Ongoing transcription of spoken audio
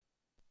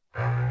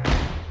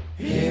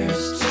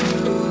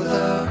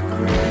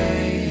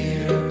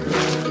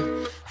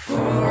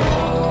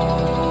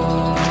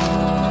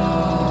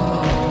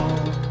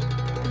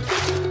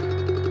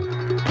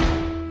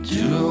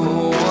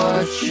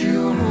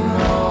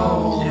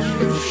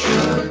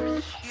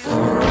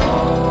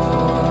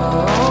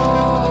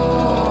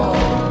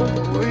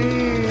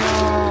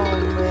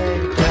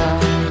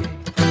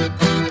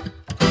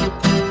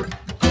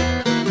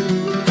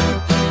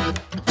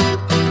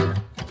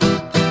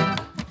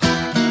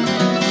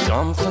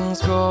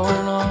Something's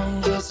going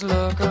on, just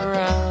look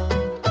around.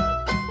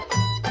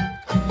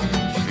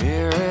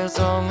 Fear is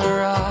on the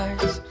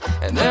rise,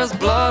 and there's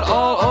blood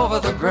all over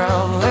the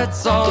ground.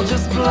 Let's all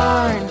just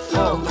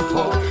blindfold the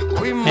poor.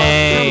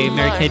 Hey,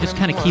 Mary Kay, just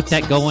kind of keep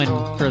that going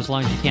for as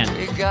long as you can.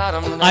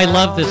 I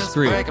love this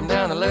group.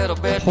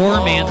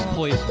 Poor Man's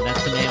Poison,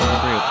 that's the name of the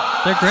group.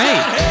 They're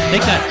great.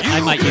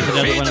 I might use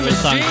another one of their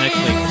songs next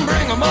week.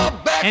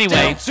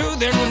 Anyway,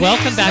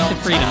 welcome back to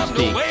Freedom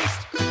Speak.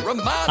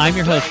 I'm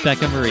your host,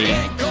 Becca Marie,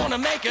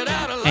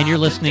 and you're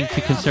listening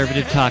to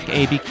Conservative Talk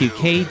ABQ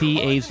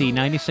KDAZ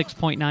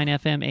 96.9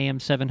 FM AM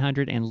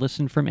 700, and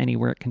listen from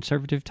anywhere at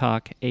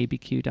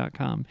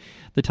conservativetalkabq.com.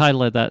 The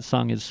title of that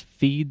song is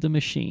Feed the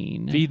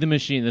Machine. Feed the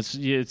Machine. It's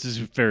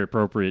a very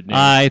appropriate name.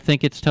 I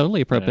think it's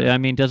totally appropriate. Yeah. I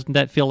mean, doesn't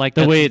that feel like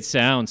the way it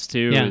sounds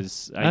too? Yeah.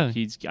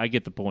 I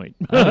get the point.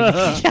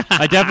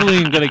 I definitely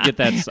am gonna get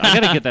that. I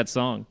gotta get that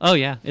song. Oh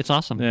yeah, it's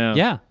awesome.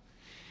 Yeah.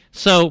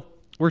 So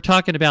we're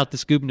talking about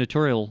this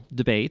gubernatorial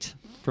debate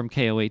from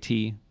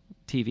KOAT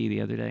TV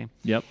the other day.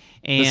 Yep.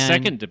 And the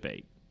second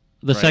debate.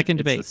 The right? second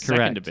debate, it's the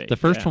correct. Second debate. The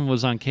first one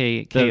was on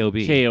KOB. KOB.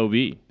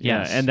 Yes.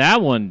 Yeah. And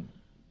that one,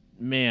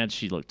 man,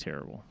 she looked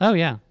terrible. Oh,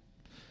 yeah.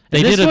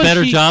 They did a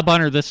better job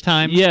on her this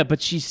time. Yeah,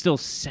 but she still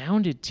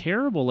sounded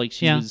terrible, like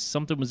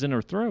something was in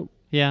her throat.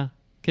 Yeah,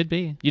 could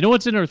be. You know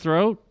what's in her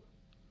throat?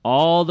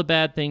 All the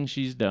bad things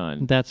she's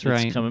done. That's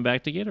right. It's coming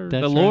back to get her.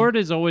 That's the right. Lord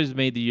has always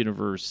made the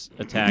universe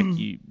attack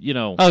you. You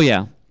know. Oh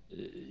yeah.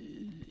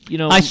 You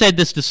know. I said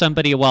this to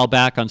somebody a while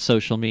back on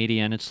social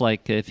media, and it's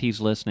like if he's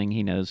listening,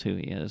 he knows who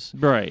he is.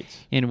 Right.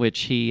 In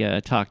which he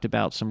talked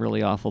about some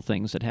really awful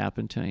things that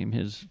happened to him.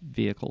 His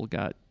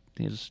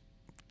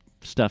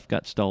stuff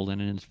got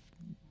stolen, and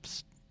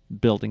his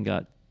building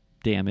got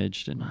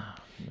damaged, and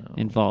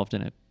involved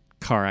in a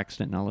car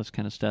accident and all this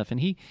kind of stuff. And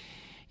he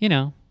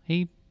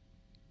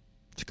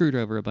screwed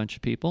over a bunch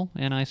of people,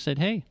 and I said,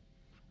 hey,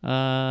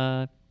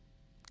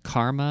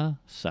 karma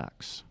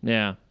sucks.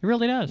 Yeah. It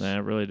really does. Yeah, it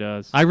really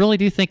does. I really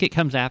do think it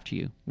comes after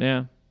you.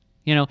 Yeah.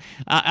 You know,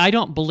 I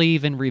don't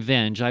believe in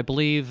revenge. I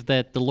believe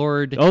that the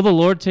Lord the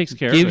Lord takes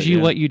care of it. Gives you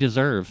what you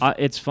deserve.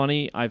 It's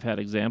funny, I've had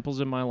examples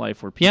in my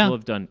life where people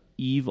have done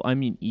evil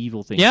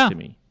things to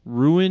me.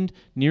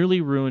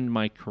 Nearly ruined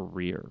my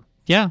career.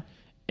 Yeah.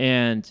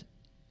 And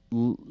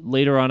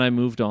later on I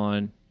moved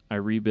on, I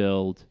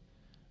rebuilt,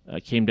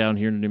 came down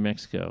here to New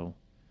Mexico,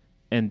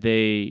 and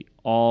they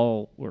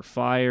all were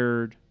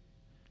fired,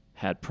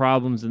 had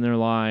problems in their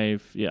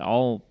life.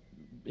 Yeah,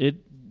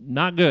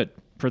 not good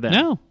for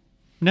them.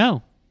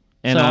 No.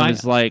 And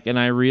so and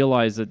I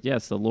realized that,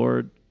 yes, the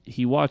Lord,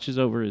 he watches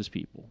over his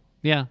people.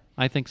 Yeah,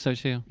 I think so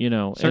too. You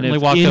know, certainly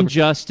and if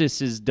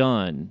injustice is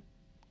done,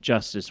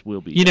 justice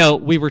will be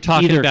done. We were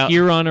talking either about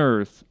here on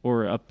earth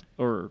or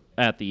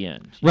at the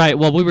end. Right.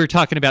 Well, we were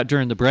talking about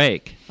during the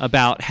break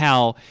about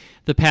how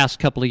the past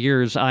couple of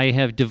years I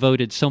have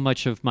devoted so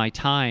much of my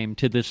time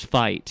to this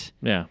fight.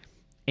 Yeah.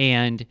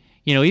 And,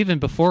 even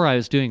before I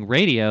was doing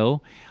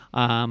radio,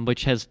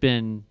 which has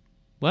been,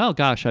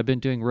 I've been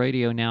doing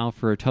radio now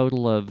for a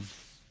total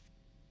of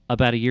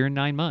about a year and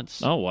 9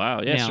 months. Oh,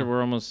 wow. Yeah, so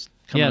we're almost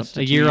coming up to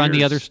 2 years. Yes, a year on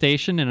the other years.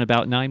 Station and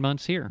about 9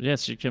 months here.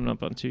 Yes, you're coming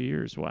up on 2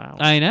 years. Wow.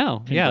 I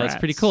know. Congrats. Yeah, that's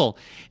pretty cool.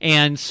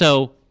 And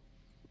so,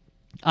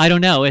 I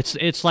don't know.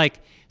 It's like,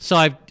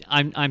 so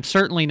I'm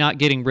certainly not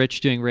getting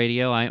rich doing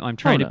radio. I'm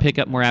trying to pick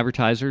up more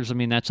advertisers. I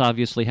mean, that's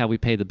obviously how we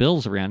pay the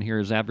bills around here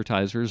as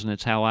advertisers, and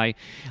it's how I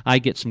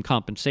get some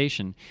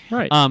compensation.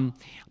 Right.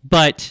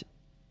 But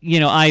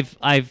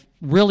I've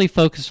really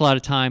focused a lot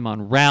of time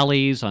on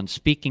rallies, on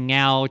speaking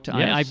out.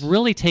 Yes. I've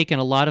really taken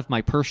a lot of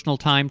my personal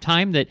time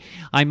that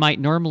I might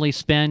normally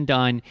spend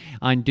on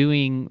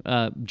doing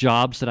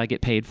jobs that I get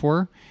paid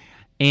for,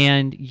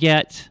 and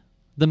yet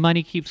the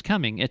money keeps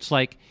coming. It's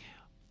like,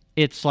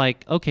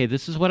 okay,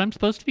 this is what I'm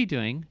supposed to be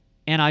doing,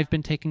 and I've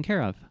been taken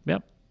care of.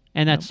 Yep.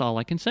 And that's all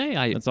I can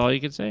say. That's all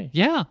you can say.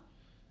 Yeah.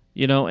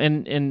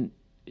 And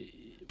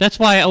that's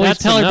why I always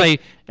tell everybody,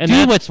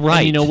 do what's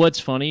right. And what's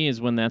funny is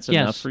when that's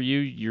enough for you,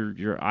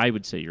 you're I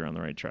would say you're on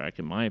the right track,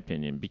 in my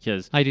opinion,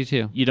 because I do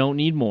too. You don't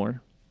need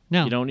more.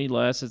 No. You don't need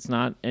less. It's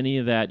not any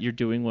of that. You're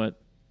doing what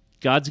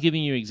God's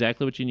giving you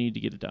exactly what you need to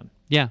get it done.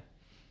 Yeah,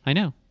 I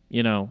know.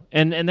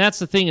 And that's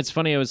the thing. It's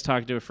funny. I was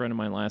talking to a friend of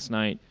mine last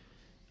night,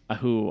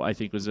 who I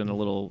think was in a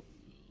little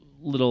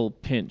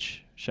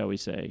pinch, shall we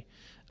say.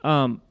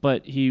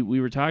 But we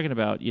were talking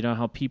about,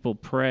 how people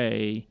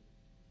pray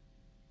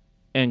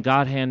and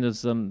God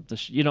hands them so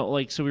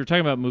we were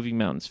talking about moving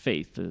mountains,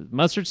 faith, the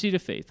mustard seed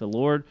of faith. The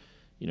Lord,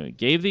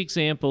 gave the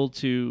example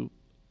to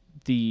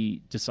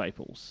the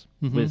disciples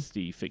with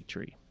the fig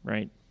tree,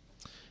 right?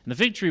 And the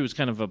fig tree was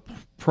kind of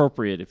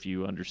appropriate if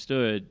you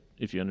understand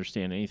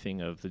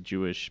anything of the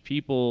Jewish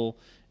people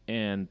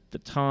and the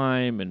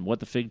time and what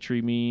the fig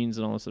tree means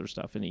and all this other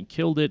stuff. And he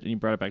killed it and he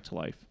brought it back to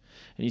life.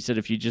 And he said,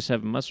 if you just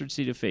have a mustard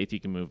seed of faith, you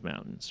can move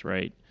mountains,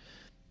 right?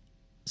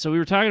 So we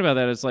were talking about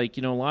that. It's like,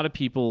 a lot of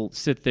people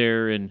sit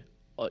there and,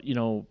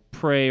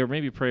 pray, or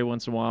maybe pray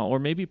once in a while, or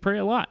maybe pray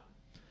a lot.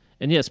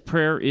 And yes,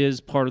 prayer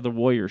is part of the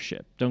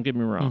warriorship. Don't get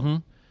me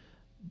wrong.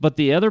 But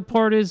the other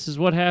part is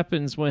what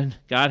happens when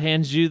God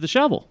hands you the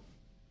shovel.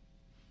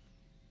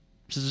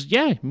 He says,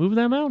 yeah, move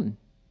that mountain.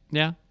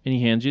 Yeah. And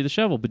he hands you the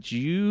shovel. But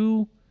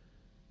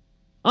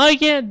I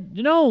can't,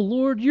 no,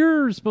 Lord,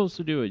 you're supposed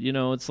to do it.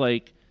 It's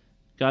like,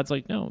 God's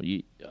like, no,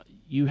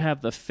 you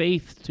have the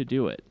faith to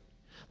do it.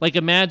 Like,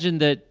 imagine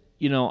that,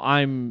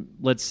 I'm,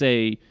 let's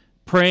say,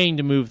 praying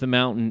to move the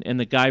mountain, and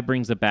the guy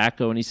brings a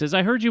backhoe, and he says,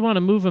 I heard you want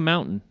to move a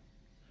mountain.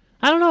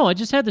 I don't know. I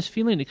just had this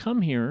feeling to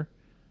come here.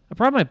 I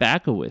brought my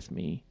backhoe with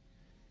me.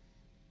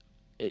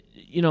 Do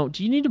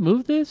you need to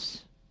move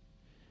this?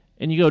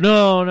 And you go,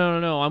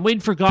 no. I'm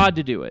waiting for God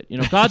to do it.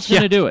 God's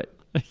going to do it.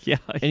 Yeah.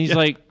 And he's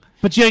like,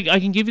 but I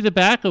can give you the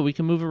backhoe. We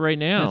can move it right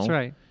now. That's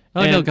right.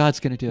 Oh, no, God's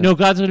going to do it. No,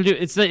 God's going to do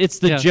it. It's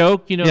the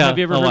joke. Have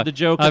you ever heard the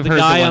joke of the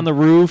guy on the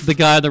roof? The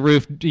guy on the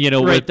roof,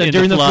 right,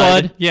 during the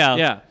flood.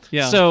 Yeah.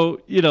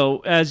 So,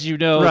 as you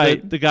know,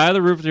 right. the guy on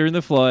the roof during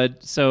the flood,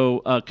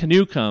 so a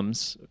canoe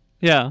comes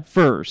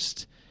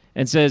first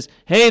and says,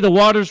 hey, the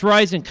water's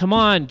rising. Come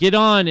on, get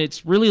on.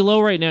 It's really low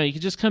right now. You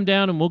can just come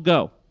down and we'll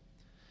go.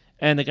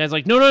 And the guy's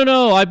like,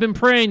 no. I've been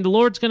praying. The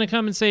Lord's going to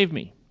come and save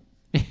me.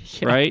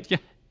 Right? Yeah.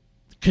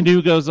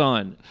 Canoe goes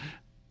on.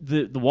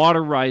 The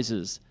water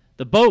rises.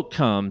 The boat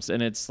comes,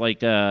 and it's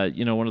like,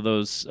 one of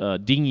those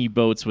dinghy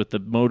boats with the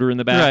motor in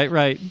the back.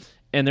 Right.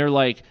 And they're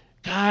like,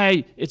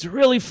 guy, it's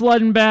really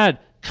flooding bad.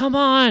 Come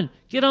on,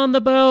 get on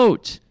the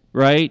boat.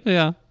 Right?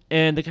 Yeah.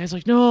 And the guy's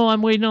like, no,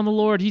 I'm waiting on the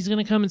Lord. He's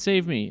going to come and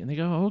save me. And they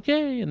go,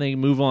 okay. And they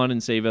move on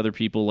and save other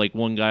people, like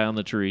one guy on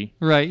the tree.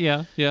 Right,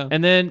 yeah.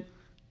 And then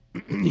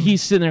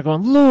he's sitting there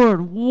going,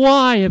 Lord,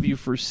 why have you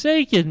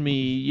forsaken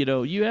me?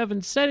 You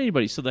haven't sent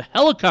anybody. So the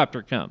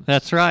helicopter comes.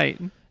 That's right.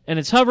 And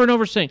it's hovering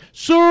over saying,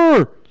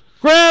 sir,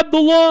 grab the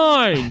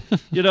line.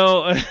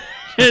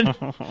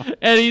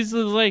 And he's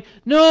like,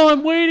 no,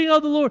 I'm waiting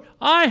on the Lord.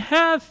 I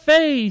have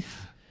faith.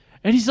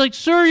 And he's like,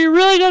 sir, you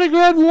really got to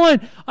grab the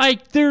line.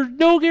 There's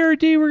no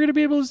guarantee we're going to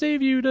be able to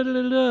save you. Da, da,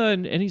 da, da.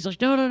 And he's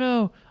like,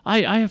 no.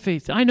 I have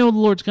faith. I know the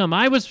Lord's come.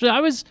 I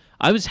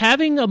was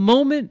having a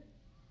moment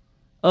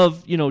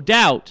of,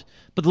 doubt,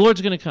 but the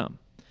Lord's going to come.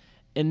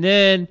 And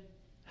then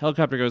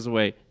helicopter goes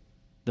away.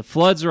 The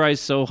floods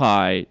rise so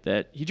high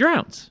that he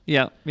drowns.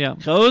 Yeah.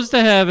 Goes to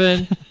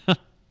heaven.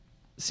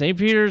 St.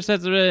 Peter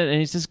says it, and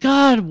he says,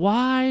 God,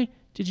 why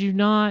did you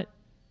not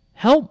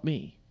help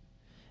me?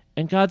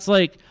 And God's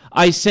like,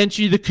 I sent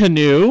you the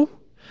canoe.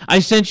 I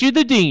sent you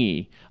the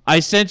dinghy. I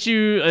sent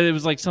you, it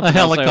was like something a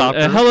helicopter.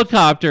 A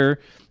helicopter.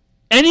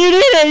 And you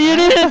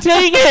didn't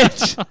take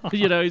it.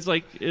 He's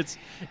like,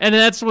 and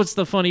that's what's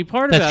the funny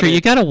part about it. That's true.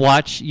 You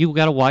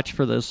gotta watch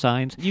for those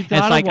signs. You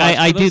gotta it's like watch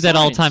I for do those that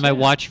all the signs, time. I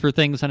watch for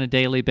things on a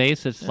daily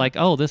basis. It's like,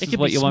 oh, this is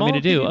what you want me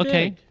to do.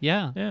 Okay. Big.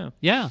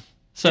 Yeah.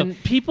 So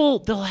and people,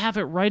 they'll have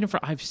it right in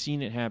front. I've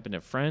seen it happen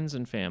to friends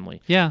and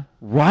family. Yeah.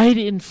 Right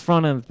in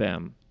front of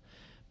them.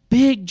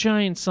 Big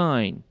giant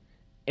sign.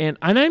 And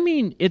I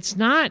mean, it's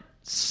not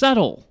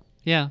subtle.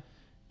 Yeah.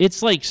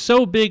 It's like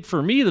so big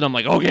for me that I'm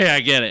like, okay, I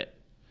get it.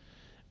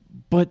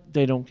 But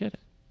they don't get it.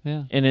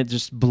 Yeah. And it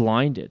just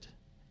blinded.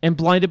 And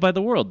blinded by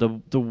the world.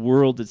 The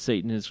world that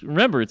Satan is.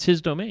 Remember, it's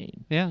his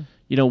domain. Yeah.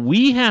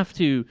 We have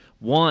to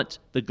want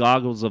the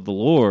goggles of the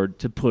Lord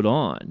to put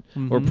on,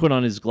 or put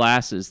on his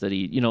glasses that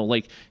he,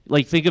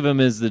 like think of him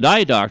as the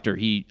eye doctor.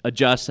 He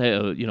adjusts,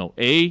 A,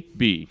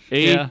 B,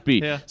 A,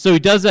 B. Yeah. So he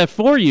does that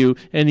for you,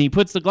 and he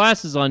puts the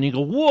glasses on, and you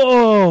go,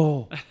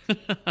 whoa,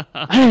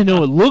 I didn't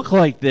know it looked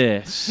like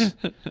this.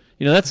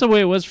 That's the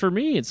way it was for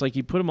me. It's like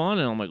you put them on,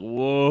 and I'm like,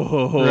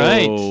 whoa,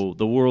 right.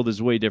 The world is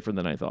way different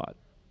than I thought.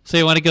 So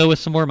you want to go with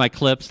some more of my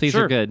clips? These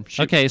Sure. are good.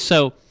 Sure. Okay,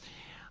 so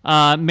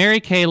Mary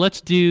Kay,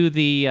 let's do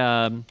the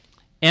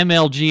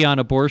MLG on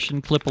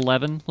abortion, clip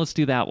 11. Let's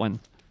do that one.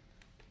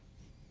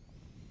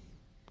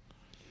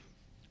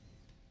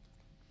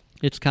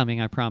 It's coming,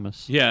 I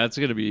promise. Yeah, it's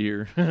going to be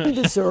here. They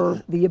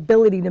deserve the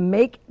ability to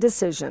make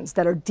decisions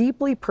that are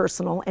deeply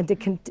personal and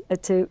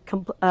to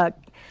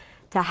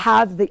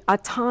have the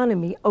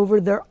autonomy over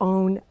their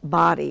own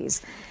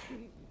bodies.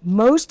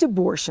 Most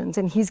abortions,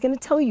 and he's going to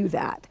tell you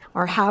that,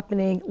 are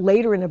happening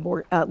later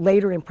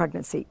in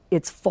pregnancy.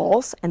 It's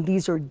false, and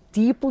these are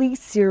deeply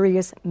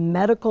serious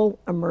medical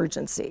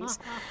emergencies.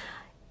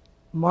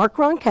 Mark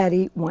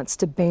Ronchetti wants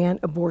to ban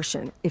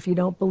abortion. If you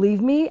don't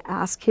believe me,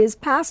 ask his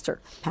pastor,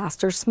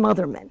 Pastor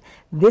Smotherman.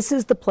 This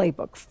is the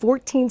playbook.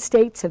 13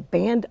 states have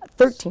banned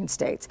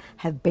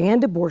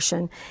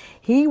abortion.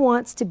 He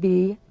wants to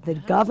be the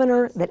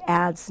governor that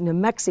adds New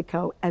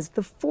Mexico as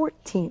the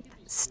 14th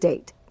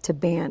state to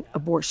ban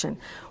abortion.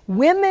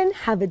 Women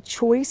have a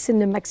choice in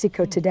New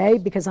Mexico today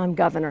because I'm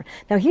governor.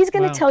 Now, he's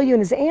going to tell you in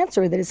his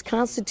answer that his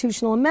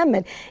constitutional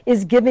amendment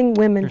is giving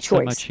women There's choice.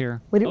 so much here.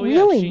 What it Oh, yeah,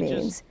 really she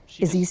means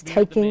just is he's smeared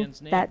the taking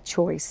man's name. that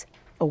choice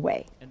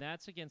away. And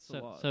that's against the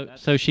law.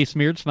 So she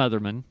smeared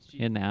Smotherman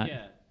in that.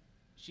 Yeah.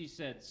 She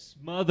said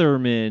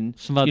Smotherman.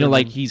 Smotherman.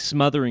 Like he's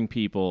smothering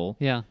people.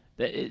 Yeah.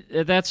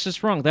 That's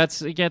just wrong.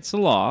 That's against the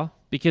law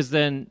because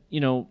then,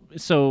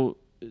 so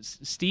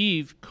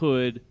Steve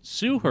could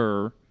sue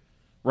her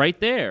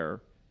right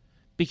there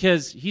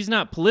because he's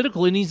not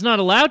political and he's not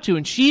allowed to,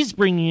 and she's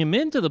bringing him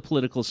into the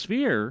political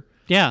sphere.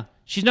 Yeah.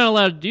 She's not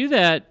allowed to do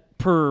that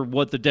per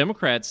what the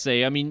Democrats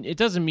say. I mean, it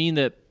doesn't mean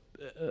that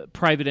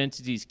private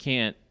entities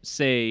can't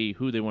say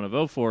who they want to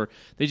vote for.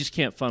 They just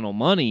can't funnel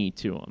money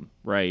to them,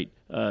 right?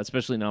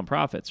 Especially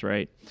nonprofits,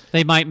 right?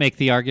 They might make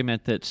the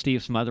argument that Steve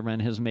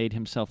Smotherman has made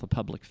himself a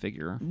public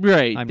figure.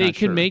 Right. I'm they not could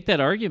sure. make that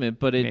argument,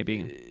 but it,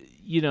 Maybe.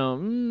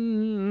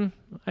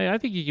 I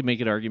think you can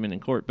make an argument in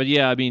court. But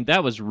yeah, I mean,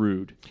 that was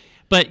rude.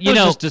 But It was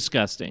just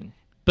disgusting.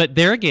 But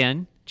there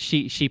again,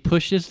 she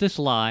pushes this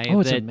lie Oh,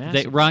 it's a that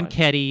massive Ron lie.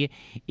 Ketty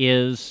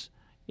is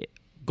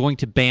going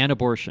to ban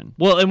abortion.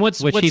 Well, and what's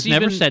he's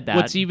never even, said that.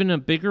 What's even a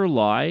bigger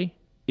lie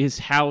is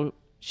how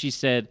she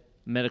said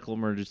medical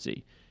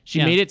emergency. She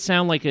Yeah. made it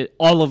sound like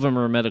all of them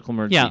are a medical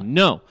emergency. Yeah.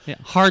 No. Yeah,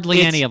 hardly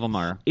It's- any of them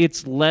are.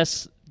 It's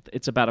less.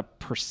 It's about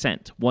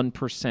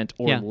 1%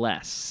 or Yeah.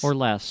 less. Or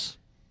less.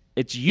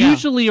 It's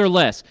usually or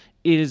less.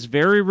 It is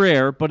very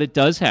rare, but it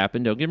does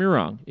happen. Don't get me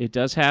wrong. It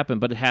does happen,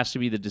 but it has to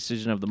be the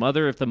decision of the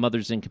mother. If the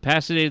mother's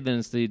incapacitated, then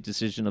it's the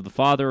decision of the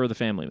father or the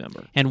family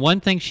member. And one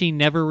thing she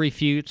never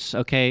refutes,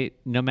 okay,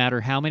 no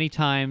matter how many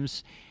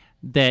times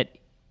that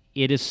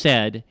it is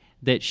said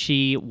that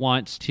she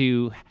wants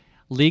to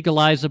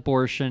legalize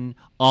abortion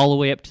all the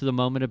way up to the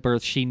moment of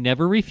birth, she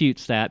never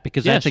refutes that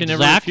because Yeah, that's she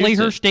never exactly refutes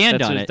her it.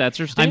 stand on it. That's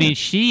her I stand. mean,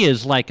 she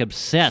is like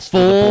obsessed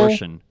with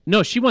abortion.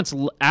 No, she wants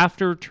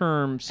after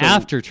term. So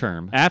After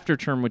term. After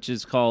term, which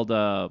is called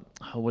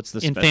what's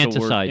the special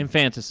Infanticide. word?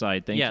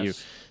 Infanticide. Thank Yes. you.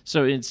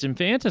 So it's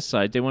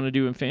infanticide. They want to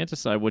do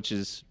infanticide, which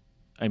is,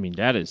 I mean,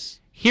 that is.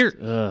 Here's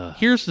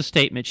the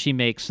statement she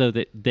makes, so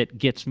that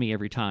gets me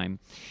every time.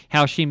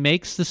 How she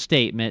makes the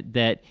statement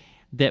that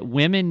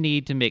women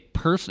need to make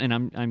and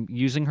I'm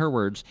using her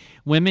words,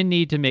 women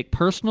need to make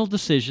personal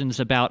decisions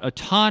about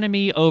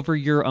autonomy over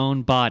your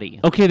own body.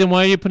 Okay, then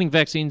why are you putting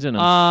vaccines in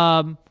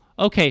them?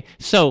 Okay,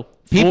 so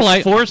people,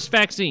 forced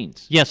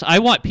vaccines. Yes, I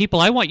want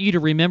you to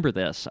remember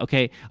this,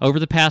 okay, over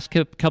the past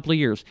couple of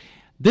years.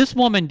 This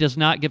woman does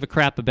not give a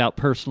crap about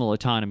personal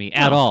autonomy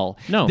at all.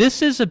 No.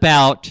 This is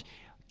about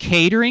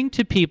catering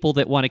to people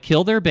that want to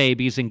kill their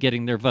babies and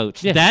getting their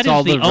votes. Yeah, that it's is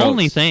all the the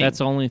only votes. thing. That's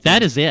the only thing.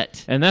 That is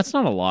it. And that's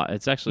not a lot.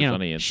 It's actually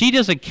funny. She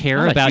doesn't care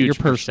Not a about your huge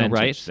personal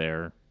percentage rights.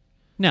 there.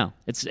 No.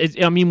 It's.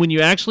 I mean, when you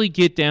actually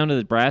get down to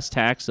the brass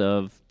tacks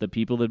of the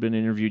people that have been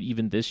interviewed,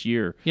 even this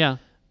year, Yeah.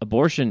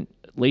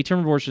 late-term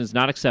abortion is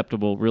not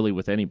acceptable, really,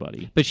 with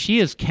anybody. But she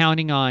is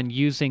counting on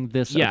using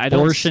this Yeah, I don't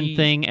abortion see-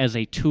 thing as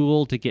a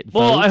tool to get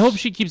Well, votes. I hope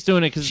she keeps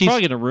doing it because it's She's-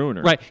 probably going to ruin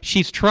her. Right.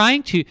 She's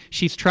trying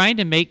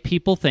to make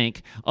people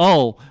think,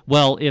 oh,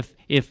 well,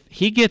 if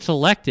he gets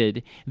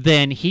elected,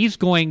 then he's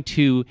going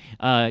to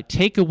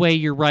take away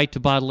your right to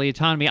bodily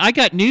autonomy. I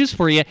got news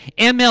for you.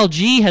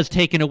 MLG has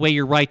taken away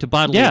your right to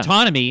bodily Yeah.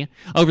 autonomy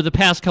over the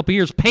past couple of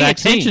years. Pay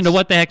Vaccines. attention to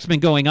what the heck's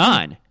been going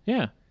on.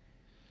 Yeah.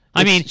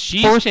 I mean,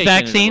 She's forced taking it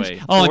vaccines.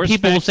 away. Oh, and Forced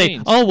people will say,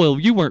 vaccines. "Oh, well,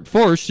 you weren't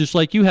forced, just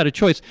like you had a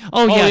choice."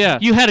 Oh, Oh, yeah, yeah.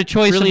 you had a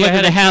choice Really, of I whether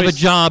had to a have a choice.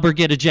 job or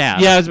get a jab.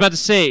 Yeah, I was about to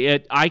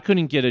say, I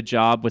couldn't get a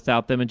job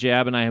without them a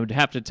jab, and I would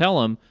have to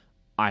tell them,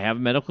 I have a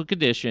medical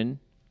condition,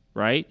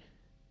 right?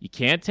 You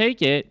can't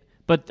take it,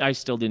 but I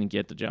still didn't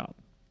get the job.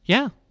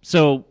 Yeah.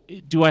 So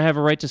do I have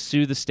a right to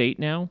sue the state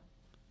now?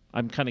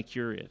 I'm kind of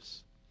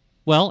curious.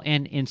 Well,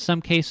 and in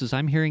some cases,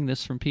 I'm hearing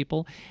this from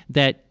people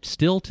that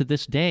still to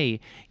this day,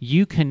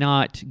 you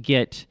cannot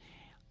get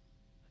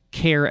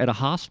care at a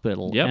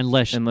hospital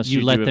unless you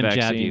do let a them jab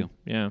vaccine. you.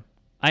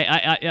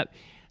 Yeah.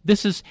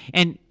 This is,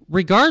 and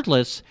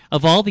regardless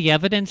of all the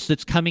evidence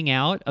that's coming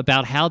out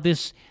about how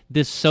this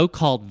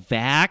so-called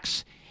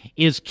vax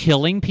is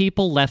killing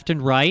people left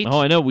and right. Oh,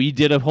 I know. We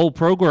did a whole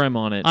program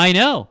on it. I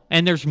know,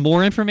 and there's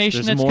more information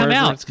There's that's more come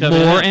out, that's coming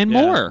more out. and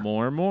Yeah, more.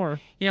 More and more.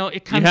 You know, it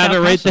You comes have out it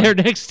right constantly.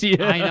 there next to you.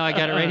 I know, I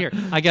got it right here.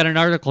 I got an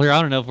article here. I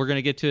don't know if we're going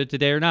to get to it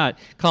today or not.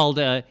 Called,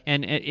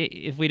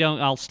 if we don't,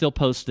 I'll still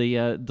post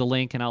the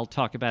link and I'll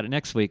talk about it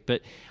next week.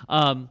 But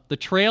the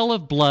trail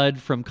of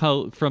blood from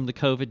the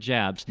COVID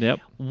jabs.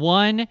 Yep.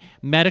 One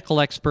medical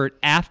expert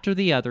after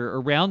the other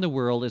around the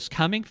world is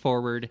coming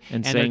forward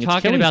And they're saying it's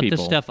talking killing about this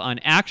people. stuff on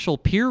actual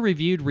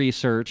peer-reviewed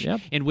research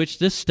Yep. in which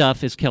this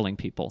stuff is killing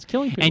people. It's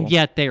killing people. And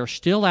yet they are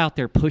still out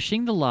there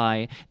pushing the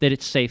lie that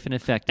it's safe and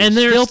effective. And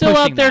they're still pushing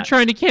out there that.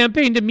 trying to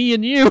campaign to me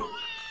and you.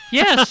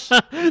 Yes.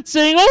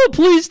 Saying, oh,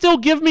 please still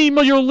give me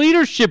your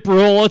leadership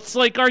role. It's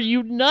like, are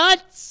you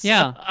nuts?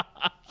 Yeah.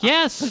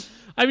 Yes.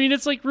 I mean,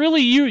 it's like,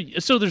 really,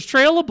 so there's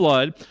trail of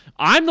blood.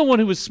 I'm the one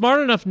who was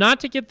smart enough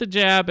not to get the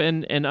jab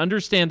and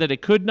understand that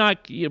it could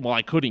not, well,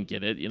 I couldn't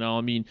get it,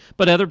 I mean,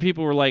 but other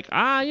people were like,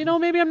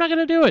 maybe I'm not going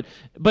to do it,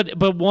 but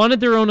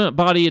wanted their own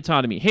body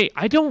autonomy. Hey,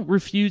 I don't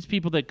refuse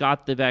people that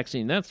got the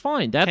vaccine. That's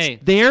fine. That's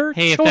their if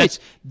choice, that's-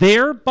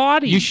 their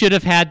body. You should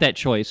have had that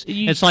choice.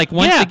 It's like,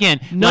 once again,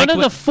 none like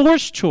of the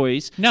forced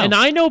choice. No. And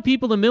I know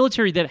people in the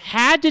military that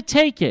had to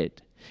take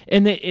it,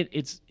 and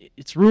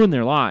it's ruined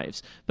their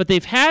lives, but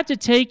they've had to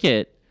take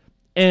it,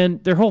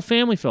 and their whole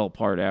family fell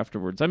apart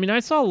afterwards. I mean, I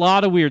saw a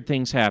lot of weird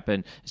things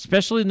happen,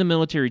 especially in the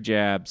military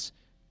jabs,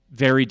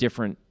 very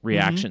different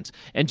reactions.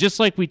 And just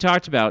like we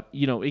talked about,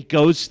 it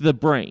goes to the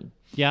brain.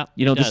 Yeah,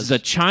 You know, it this does. is a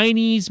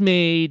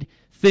Chinese-made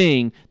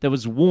thing that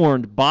was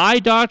warned by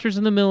doctors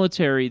in the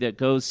military that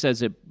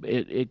says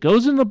it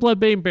goes in the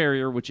blood-brain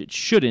barrier, which it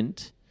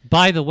shouldn't.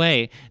 By the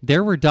way,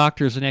 there were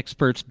doctors and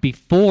experts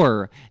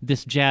before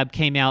this jab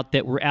came out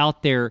that were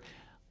out there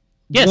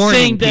warning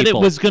saying that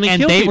people, it was going to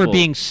kill and they people. were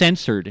being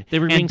censored. They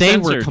were being and they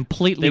censored. were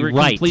completely They were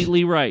right.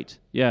 completely right.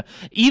 Yeah,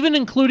 even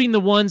including the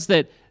ones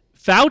that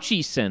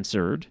Fauci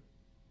censored.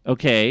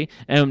 Okay,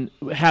 and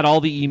had all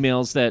the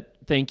emails that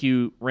thank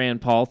you, Rand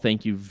Paul.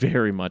 Thank you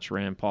very much,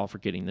 Rand Paul, for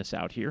getting this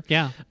out here.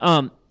 Yeah.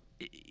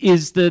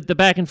 Is the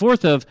back and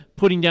forth of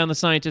putting down the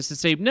scientists to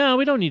say, no,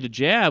 we don't need a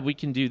jab. We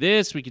can do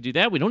this. We can do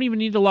that. We don't even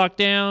need to lock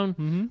down.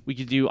 Mm-hmm. We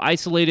could do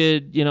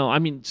isolated. I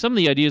mean, some of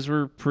the ideas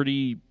were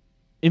pretty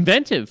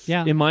inventive,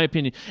 in my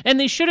opinion. And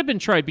they should have been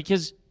tried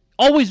because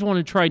always want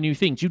to try new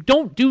things. You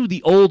don't do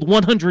the old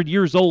 100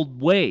 years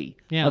old way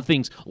of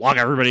things. Lock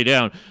everybody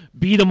down.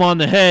 Beat them on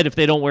the head if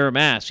they don't wear a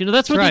mask.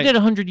 That's what they did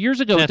 100 years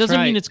ago. That's it doesn't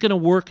right. mean it's going to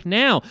work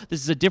now.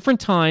 This is a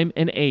different time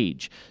and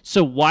age.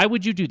 So why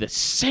would you do the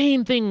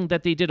same thing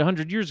that they did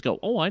 100 years ago?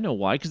 Oh, I know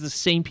why. Because the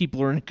same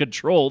people are in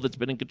control that's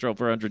been in control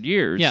for 100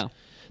 years. Yeah.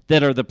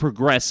 That are the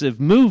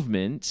progressive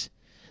movement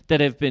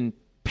that have been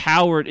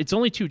powered. It's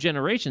only 2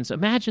 generations.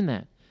 Imagine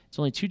that. It's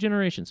only 2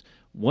 generations.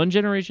 1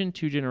 generation,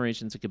 2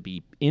 generations that could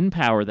be in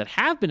power, that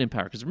have been in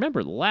power. Because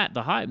remember,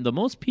 the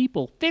most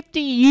people,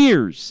 50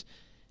 years,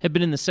 have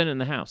been in the Senate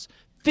and the House.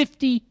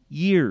 50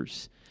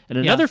 years. And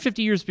another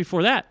 50 years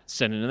before that,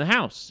 Senate and the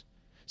House.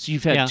 So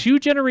you've had 2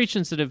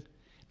 generations that have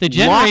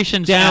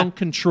locked down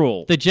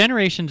control. The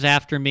generations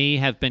after me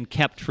have been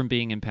kept from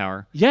being in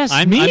power. Yes,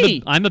 I'm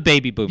a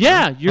baby boomer.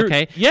 Yeah, you're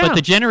okay. Yeah. But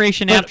the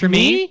generation after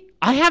me,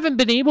 I haven't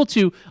been able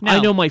to. No.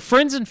 I know my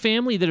friends and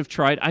family that have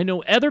tried. I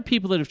know other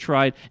people that have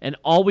tried and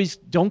always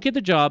don't get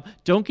the job,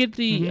 don't get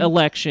the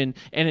election,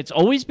 and it's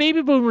always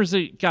baby boomers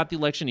that got the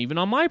election. Even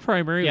on my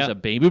primary, it was a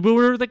baby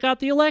boomer that got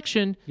the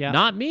election,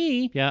 not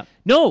me. Yeah.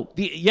 No,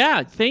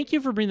 thank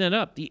you for bringing that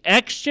up. The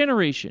X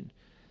generation,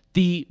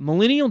 the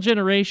millennial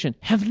generation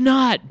have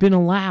not been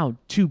allowed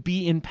to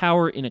be in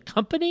power in a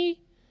company,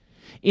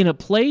 in a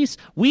place.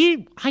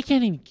 I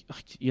can't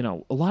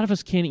even, a lot of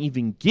us can't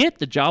even get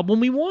the job when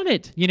we want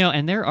it.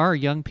 and there are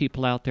young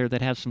people out there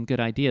that have some good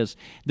ideas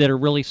that are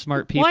really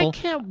smart people.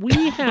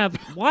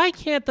 Why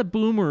can't the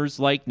boomers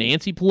like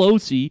Nancy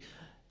Pelosi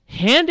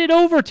hand it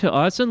over to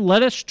us and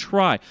let us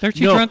try? They're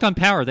too drunk on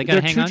power. They got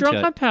to hang on to it. They're too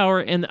drunk on power,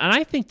 and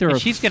I think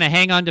she's going to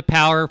hang on to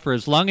power for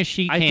as long as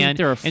she can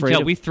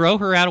until we throw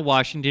her out of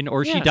Washington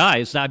or she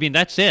dies. I mean,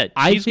 that's it.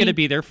 She's going to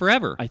be there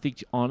forever. I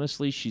think,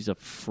 honestly, she's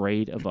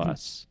afraid of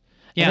us.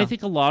 Yeah. And I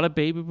think a lot of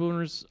baby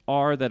boomers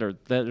that are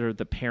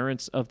the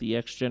parents of the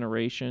X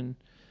generation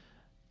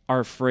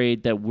are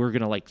afraid that we're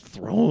going to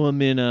throw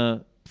them in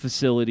a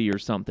facility or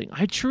something.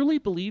 I truly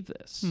believe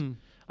this.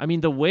 I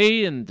mean, the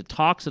way and the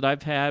talks that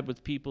I've had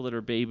with people that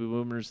are baby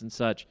boomers and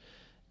such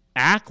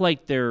act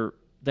like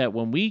that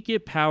when we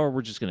get power,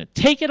 we're just going to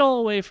take it all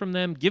away from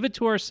them, give it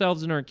to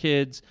ourselves and our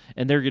kids,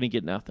 and they're going to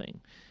get nothing.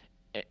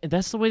 And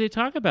that's the way they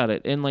talk about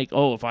it. And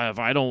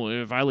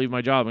if I leave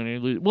my job, I'm going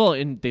to lose. Well,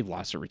 and they've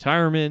lost their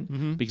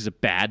retirement because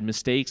of bad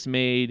mistakes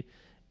made.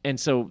 And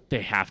so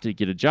they have to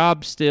get a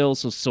job still.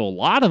 So a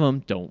lot of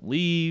them don't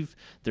leave.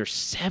 They're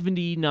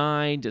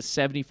 79 to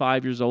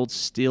 75 years old,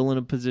 still in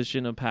a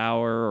position of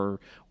power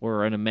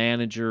or in a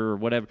manager or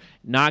whatever,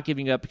 not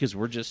giving up because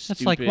we're just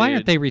stupid. It's like, why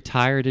aren't they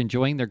retired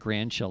enjoying their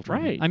grandchildren?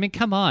 Right. I mean,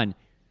 come on.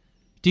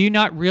 Do you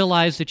not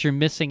realize that you're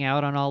missing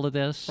out on all of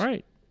this?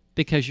 Right.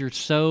 Because you're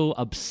so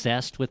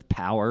obsessed with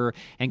power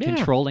and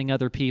controlling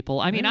other people.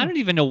 I mean, I don't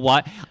even know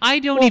why. I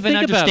don't even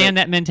understand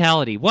that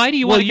mentality. Why do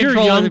you want to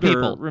control other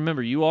people?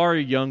 Remember, you are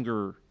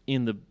younger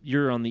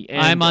you're on the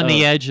end. I'm on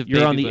the edge of baby boomer.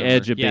 You're on the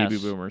edge of Yes.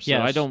 baby boomer. So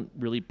Yes. I don't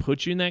really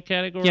put you in that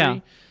category. Yeah.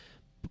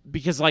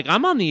 Because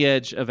I'm on the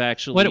edge of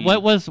actually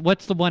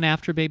what's the one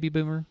after baby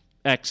boomer?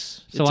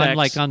 X. So It's I'm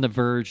X. on the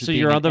verge. So of being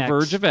you're on an the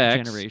verge of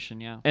X generation,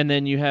 yeah. And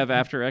then you have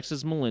after X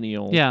is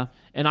millennial. Yeah.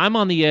 And I'm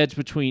on the edge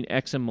between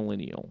X and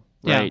millennial.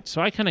 Right. Yeah.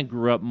 So I kind of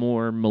grew up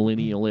more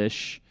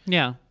millennial-ish.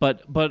 Yeah.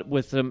 But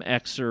with some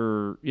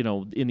Xer,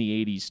 in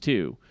the 80s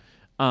too.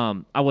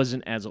 I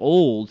wasn't as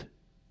old,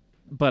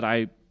 but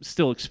I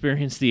still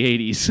experienced the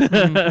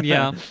 80s.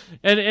 Yeah.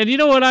 And you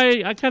know what?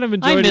 I kind of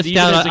enjoyed it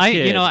even as a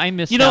kid. I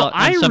missed out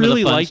on some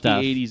really of the fun liked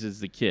stuff. the 80s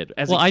as a kid.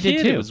 As Well, a I kid,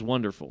 did too. it was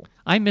wonderful.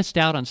 I missed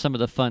out on some of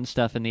the fun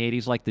stuff in the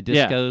 80s, like the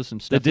discos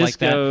and The stuff like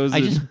that. discos I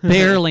just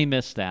barely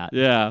missed that.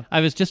 Yeah.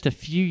 I was just a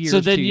few years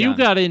So then too you young.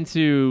 got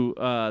into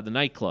the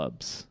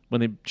nightclubs when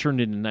they turned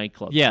into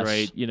nightclubs, Yes.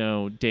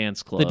 right?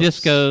 Dance clubs. The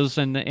discos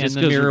and the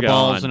Discos mirror were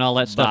balls gone. and all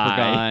that stuff were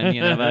Bye.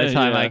 gone. By the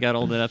time Yeah. I got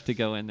old enough to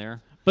go in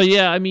there. But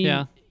yeah, I mean,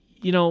 Yeah.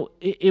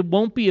 it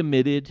won't be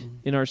omitted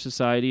in our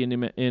society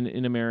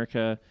in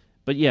America.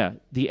 But yeah,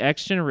 the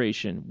X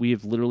generation, we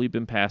have literally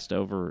been passed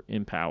over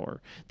in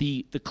power.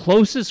 The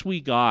closest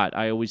we got,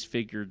 I always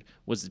figured,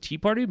 was the Tea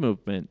Party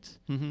movement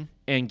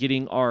and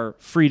getting our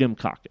Freedom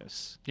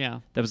Caucus. Yeah.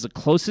 That was the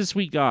closest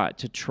we got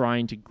to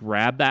trying to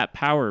grab that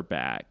power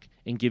back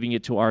and giving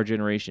it to our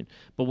generation.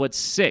 But what's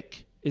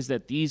sick is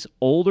that these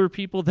older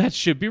people that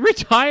should be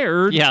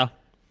retired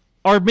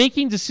are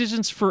making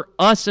decisions for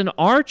us and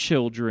our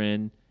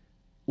children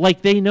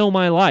like they know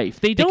my life.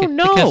 They don't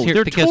know.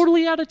 They're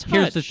totally out of touch.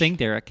 Here's the thing,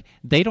 Derek.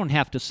 They don't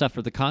have to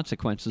suffer the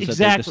consequences of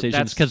Exactly. their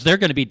decisions because they're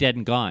going to be dead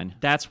and gone.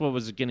 That's what I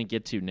was going to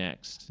get to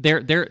next.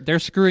 They're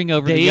screwing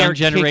over the young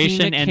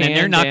generation, and then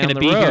they're not going to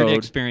be here to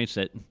experience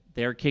it.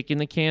 They're kicking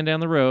the can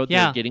down the road.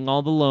 Yeah. They're getting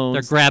all the loans.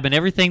 They're grabbing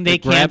everything they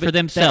can for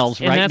themselves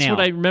right now. And that's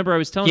what I remember I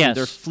was telling you.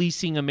 They're Yes.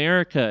 fleecing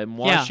America and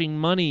washing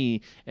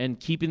money and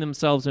keeping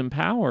themselves in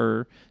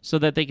power so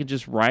that they can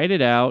just ride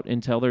it out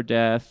until their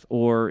death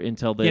or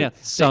until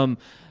some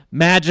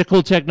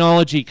magical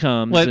technology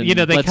comes and they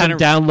lets them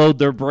download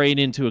their brain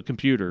into a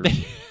computer.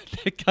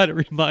 It kind of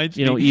reminds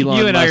me.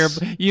 Elon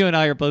Musk. You and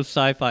I are both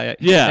sci-fi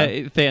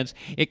fans.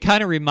 It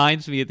kind of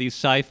reminds me of these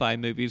sci-fi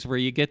movies where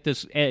you get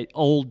this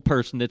old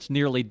person that's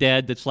nearly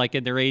dead, that's like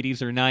in their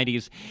 80s or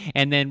 90s,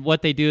 and then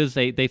what they do is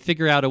they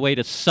figure out a way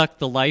to suck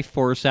the life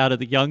force out of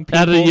the young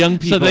people,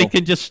 so they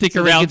can just stick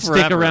around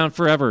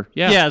forever.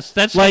 Yeah. Yes,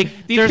 that's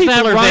like these there's people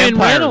that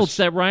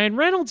are Ryan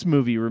Reynolds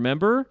movie.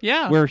 Remember?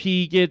 Yeah. Where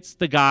he gets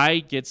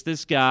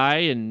this guy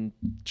and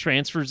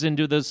transfers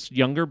into this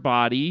younger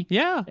body.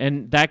 Yeah.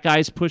 And that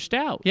guy's pushed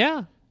out.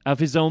 Yeah. Of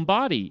his own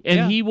body.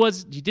 And he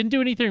didn't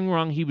do anything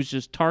wrong. He was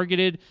just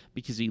targeted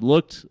because he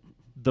looked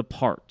the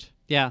part.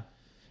 Yeah.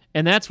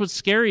 And that's what's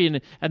scary.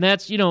 And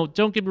that's,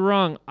 don't get me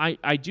wrong.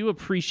 I do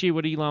appreciate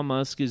what Elon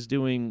Musk is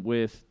doing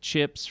with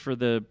chips for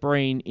the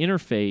brain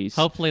interface.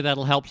 Hopefully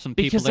that'll help some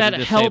people because that are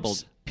disabled.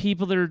 Helps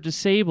people that are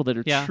disabled, that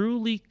are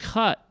truly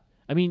cut.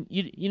 I mean,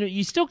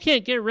 you still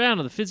can't get around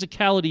to the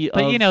physicality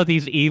of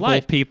these evil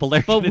life. people.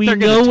 But we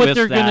know what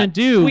they're going to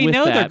do with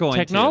that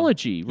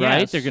technology,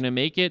 right? Yes. They're going to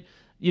make it.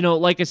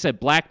 Like I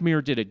said, Black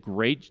Mirror did a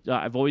great.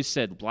 I've always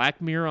said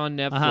Black Mirror on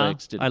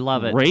Netflix did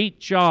a great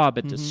job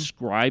at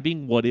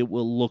describing what it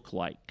will look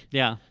like.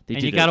 Yeah,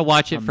 and you got to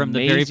watch it from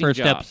the very first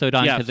episode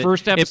on because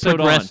it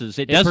progresses.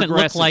 It doesn't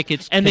look like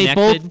it's and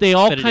connected, they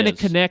all kind of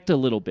connect a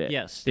little bit.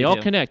 Yes, they all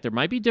connect. There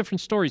might be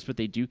different stories, but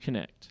they do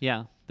connect.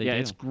 Yeah, they do.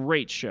 It's a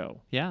great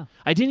show. Yeah,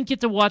 I didn't get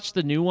to watch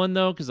the new one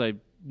though because I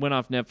went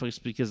off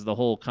Netflix because of the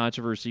whole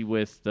controversy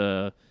with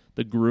the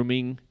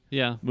grooming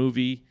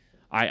movie.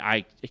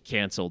 I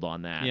canceled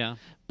on that. Yeah.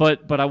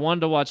 But I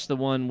wanted to watch the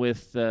one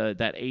with that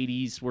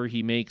 80s where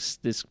he makes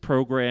this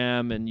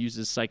program and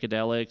uses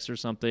psychedelics or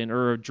something,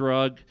 or a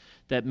drug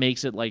that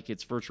makes it like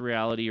it's virtual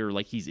reality or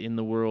like he's in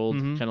the world,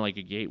 kind of like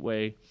a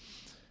gateway.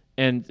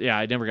 And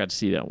I never got to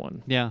see that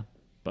one. Yeah.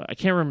 But I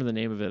can't remember the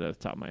name of it at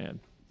the top of my head.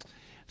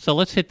 So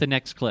let's hit the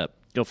next clip.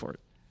 Go for it.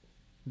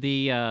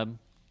 The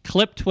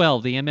clip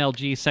 12, the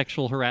MLG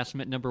sexual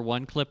harassment number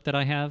 1 clip that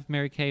I have,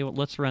 Mary Kay,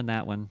 let's run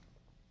that one.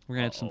 We're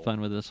going to have some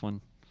fun with this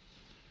one.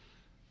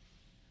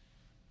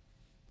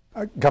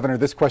 Governor,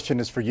 this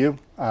question is for you.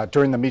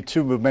 During the Me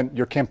Too movement,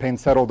 your campaign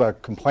settled a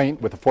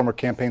complaint with a former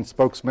campaign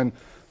spokesman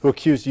who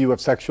accused you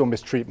of sexual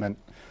mistreatment.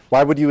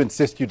 Why would you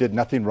insist you did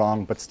nothing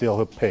wrong but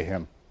still pay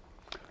him?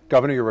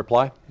 Governor, your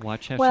reply?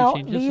 Watch how well,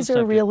 she changes these the are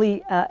subject.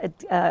 really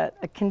a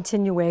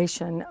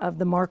continuation of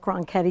the Mark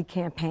Ronchetti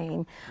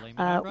campaign,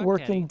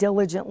 working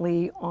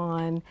diligently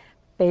on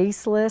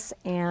baseless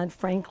and,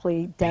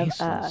 frankly,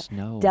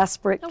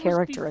 desperate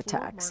character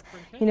attacks.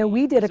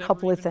 We did a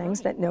couple of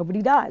things that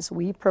nobody does.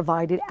 We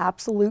provided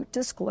absolute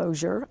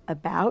disclosure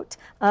about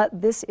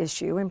this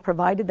issue and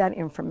provided that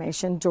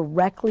information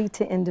directly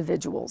to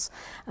individuals.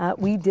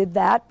 We did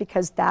that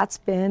because that's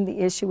been the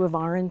issue of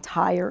our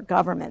entire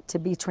government, to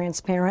be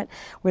transparent.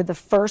 We're the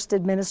first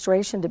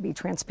administration to be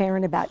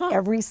transparent about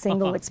every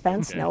single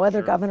expense. No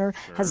other governor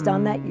has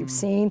done that. You've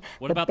seen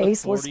the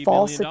baseless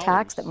false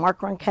attacks that Mark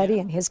Ronchetti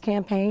and his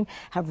campaign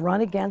have run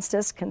against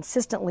us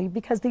consistently,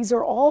 because these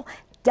are all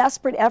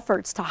desperate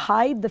efforts to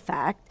hide the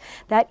fact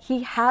that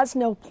he has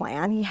no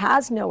plan, he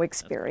has no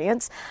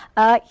experience,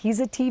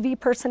 he's a TV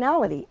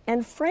personality.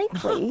 And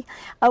frankly,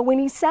 when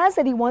he says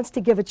that he wants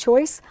to give a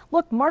choice,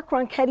 look, Mark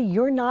Ronchetti,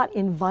 you're not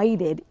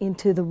invited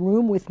into the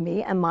room with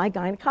me and my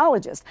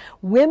gynecologist.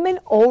 Women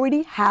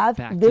already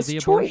have this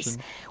choice.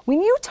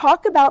 When you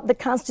talk about the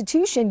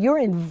Constitution, you're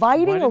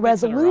inviting a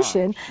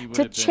resolution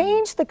to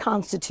change the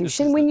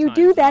Constitution. When you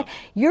do that,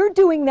 you're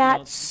doing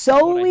that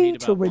solely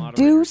to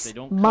reduce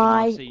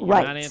my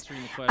rights.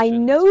 I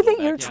know that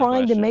you're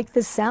trying to make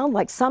this sound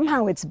like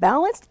somehow it's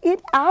balanced.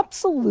 It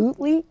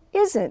absolutely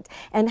isn't.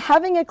 And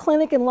having a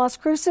clinic in Las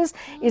Cruces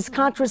is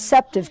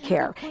contraceptive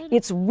care.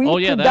 It's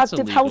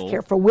reproductive health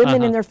care for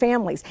women and their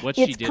families.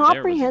 It's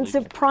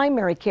comprehensive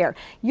primary care.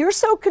 You're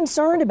so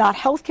concerned about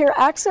health care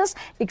access.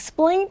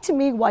 Explain to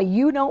me why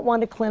you don't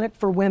want a clinic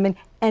for women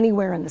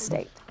anywhere in the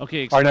state.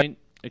 Okay,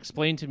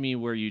 explain to me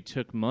where you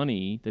took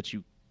money that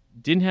you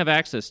didn't have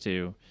access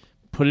to,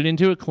 put it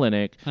into a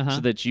clinic so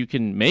that you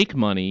can make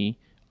money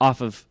off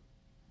of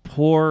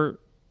poor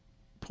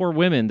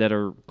women that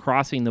are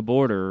crossing the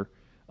border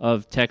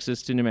of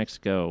Texas to New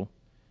Mexico,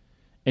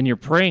 and you're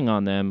preying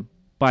on them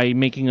by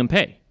making them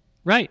pay.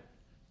 Right.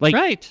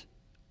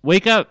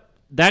 Wake up.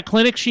 That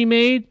clinic she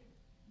made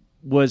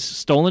was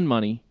stolen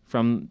money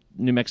from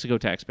New Mexico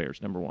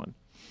taxpayers, number one.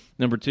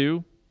 Number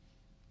two,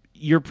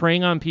 you're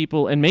preying on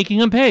people and making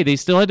them pay. They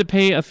still had to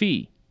pay a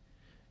fee.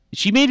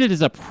 She made it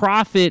as a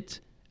profit.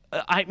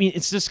 I mean,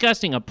 it's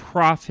disgusting. A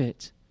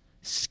profit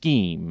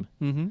scheme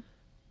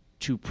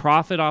to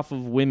profit off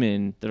of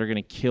women that are going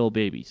to kill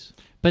babies.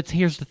 But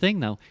here's the thing,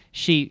 though.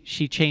 She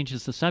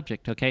changes the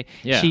subject, okay?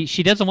 Yeah.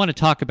 She doesn't want to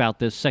talk about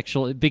this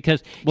sexual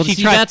because Well, she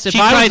see, tries that's- if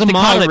I was the to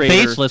call it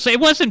moderator- baseless. It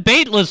wasn't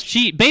baseless.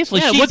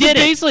 Baseless. Yeah, She what's did it.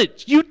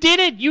 baseless? You did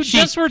it. You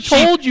just were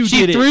told you did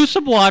She it. threw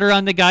some water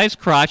on the guy's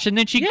crotch, and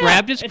then she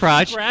grabbed his and she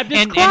crotch. grabbed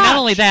his and not crotch.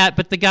 only that,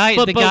 but the guy.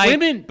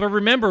 But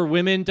remember,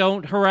 women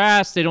don't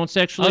harass. They don't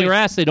sexually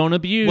harass. They don't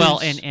abuse.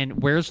 Well,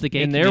 and where's the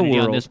gay in their community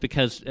on world. this?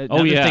 Because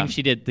another thing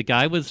she did, the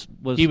guy was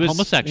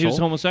homosexual. He was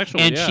homosexual,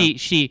 and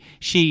yeah.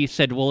 she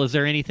said, "Well, is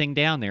there anything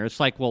down there?" It's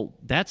like, well,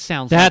 that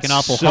sounds That's like an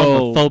awful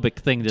so- homophobic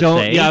thing to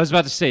say. Yeah, I was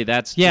about to say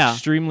that's Yeah.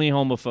 extremely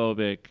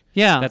homophobic.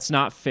 Yeah. That's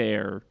not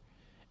fair.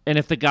 And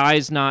if the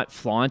guy's not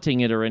flaunting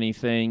it or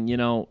anything,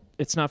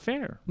 it's not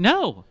fair.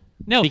 No,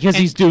 Because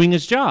And he's doing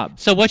his job.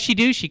 So what she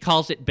do? She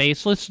calls it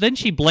baseless. Then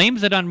she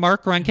blames it on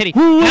Mark Ronchetti.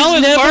 Who How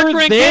was is Mark never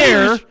Ronchetti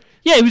there? res-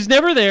 Yeah, he was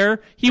never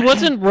there. He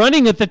wasn't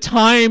running at the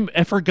time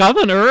for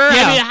governor. Yeah.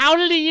 I mean, how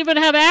did he even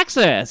have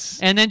access?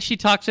 And then she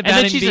talks about And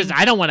then him she being, says,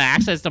 I don't want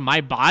access to my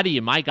body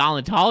and my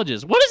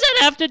gynecologist. What does that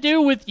have to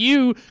do with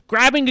you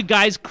grabbing a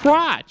guy's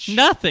crotch?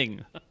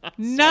 nothing.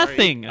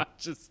 Nothing.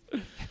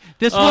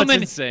 This Oh, it's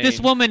woman, insane. this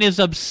woman is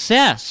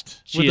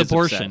obsessed She with is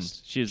abortion.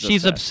 obsessed. She is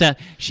She's obsessed.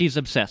 She's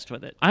obsessed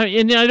with it.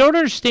 And I don't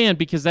understand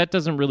because that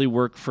doesn't really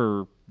work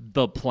for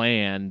the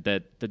plan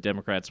that the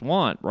Democrats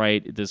want,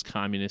 right? This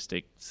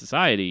communistic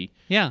society.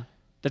 Yeah.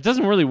 That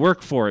doesn't really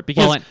work for it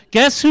because Well, and-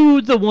 guess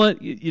who the one?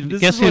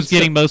 Guess who's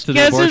getting most of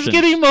the Guess abortions? who's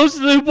getting most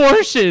of the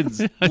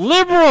abortions?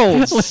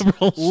 Liberals,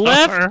 Liberals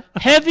are.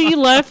 heavy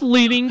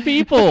left-leaning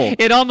people.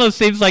 It almost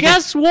seems like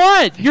Guess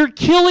what? You're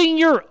killing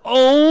your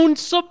own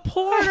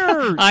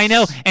supporters. I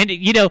know, and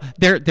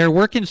they're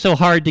working so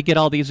hard to get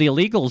all these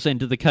illegals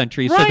into the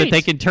country so that Right.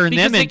 they can turn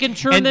because them they in, can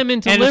turn them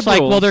into and liberals. It's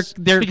like, well,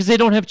 they're because they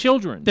don't have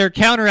children. they're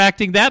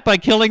counteracting that by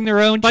killing their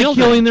own By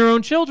children. killing their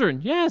own children.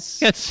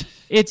 Yes.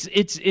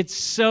 It's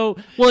so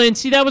well, and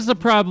see that was the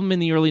problem in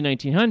the early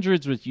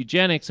 1900s with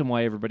eugenics and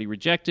why everybody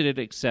rejected it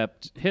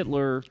except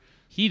Hitler.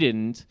 He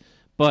didn't,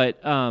 but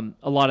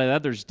a lot of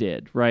others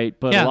did, right?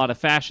 But Yeah. a lot of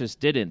fascists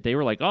didn't. They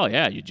were like, "Oh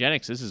yeah,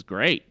 eugenics, this is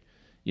great."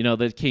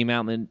 That came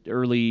out in the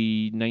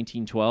early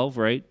 1912,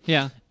 right?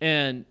 Yeah.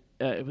 And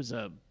it was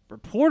a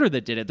reporter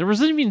that did it. There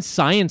wasn't even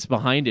science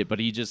behind it, but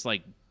he just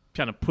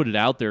kind of put it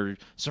out there,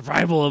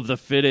 survival of the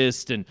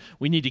fittest, and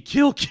we need to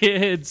kill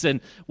kids. And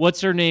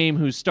what's her name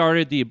who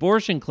started the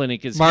abortion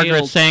clinic is Margaret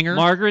hailed, Sanger?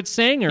 Margaret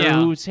Sanger, Yeah.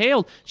 who's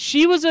hailed.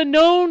 She was a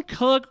known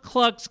Ku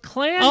Klux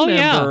Klan Oh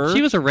member. yeah,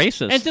 she was a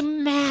racist, and a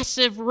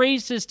massive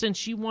racist, and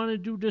she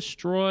wanted to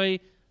destroy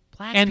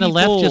black and people. the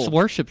left just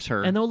worships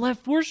her. And the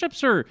left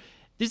worships her.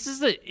 This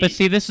is But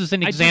see, this is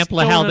an I just example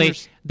of don't how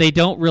understand. they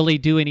don't really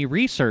do any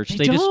research.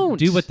 They just don't.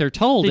 do what they're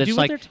told. They It's do what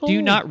like, they're do you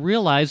told. not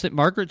realize that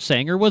Margaret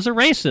Sanger was a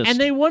racist? And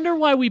they wonder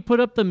why we put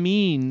up the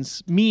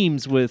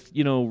memes with,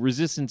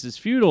 resistance is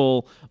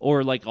futile,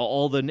 or like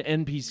all the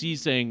NPCs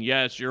saying,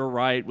 yes, you're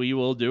right, we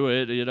will do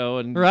it,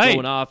 and Right.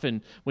 going off.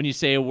 And when you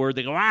say a word,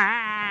 they go,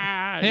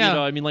 ah, Yeah. you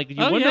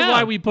Oh, wonder yeah.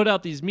 why we put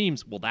out these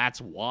memes. Well, that's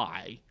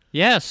why.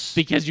 yes,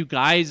 Because you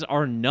guys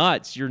are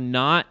nuts. You're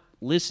not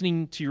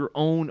listening to your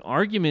own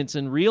arguments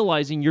and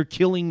realizing you're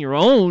killing your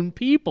own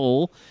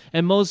people.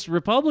 And most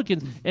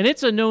Republicans, and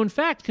it's a known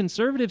fact,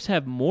 conservatives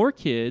have more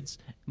kids,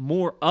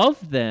 more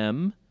of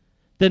them,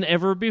 than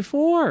ever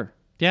before.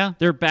 yeah.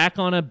 They're back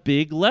on a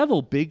big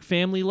level, big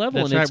family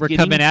level. That's and right. it's We're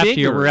getting coming after you.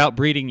 bigger. We're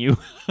outbreeding you.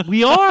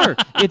 We are.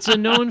 It's a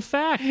known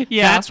fact.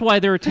 Yeah. That's why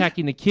they're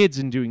attacking the kids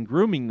and doing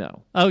grooming,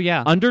 though. Oh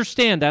yeah.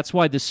 Understand that's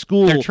why the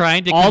school They're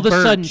trying to all of a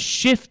convert. sudden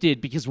shifted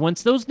because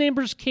once those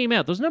numbers came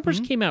out,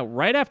 came out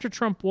right after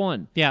Trump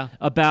won. Yeah.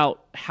 About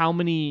how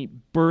many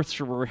births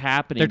were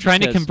happening. They're trying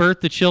to because convert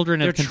the children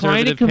They're of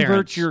trying to conservative convert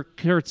parents. your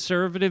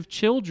conservative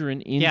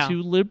children into Yeah.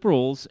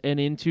 liberals and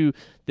into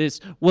this.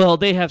 Well,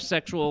 they have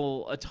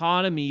sexual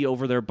autonomy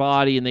over their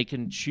body and they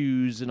can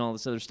choose and all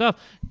this other stuff.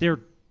 They're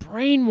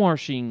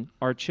brainwashing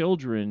our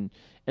children,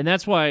 and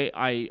that's why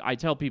I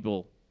tell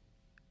people,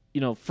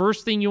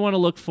 first thing you want to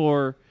look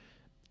for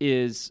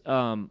is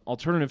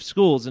alternative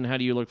schools. And how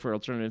do you look for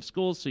alternative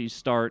schools? So you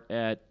start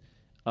at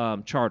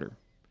charter.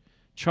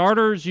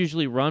 Charter is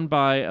usually run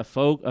by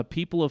a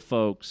people of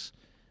folks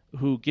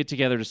who get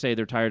together to say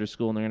they're tired of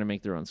school and they're going to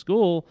make their own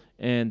school,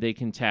 and they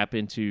can tap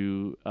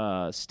into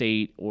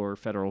state or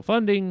federal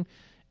funding.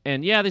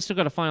 And yeah, they still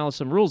got to follow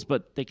some rules,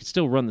 but they can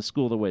still run the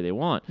school the way they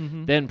want.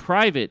 Then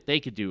private, they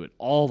could do it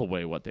all the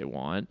way what they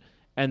want.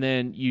 And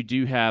then you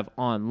do have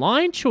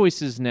online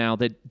choices now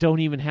that don't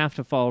even have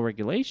to follow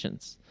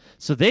regulations.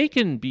 So they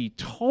can be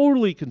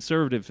totally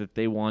conservative if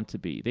they want to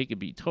be. They could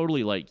be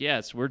totally like,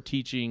 yes, we're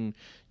teaching,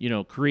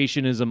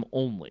 creationism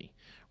only,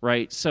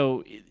 right?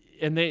 So,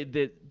 and they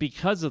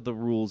because of the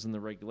rules and the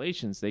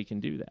regulations, they can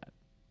do that.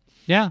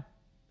 yeah.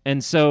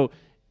 And so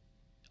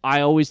I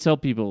always tell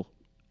people,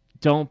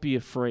 don't be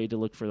afraid to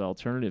look for the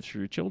alternatives for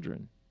your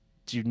children.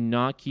 do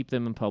not keep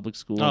them in public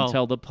school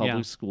until the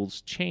public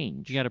schools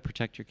change. You got to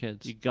protect your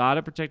kids. You got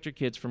to protect your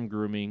kids from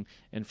grooming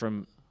and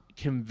from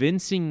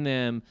convincing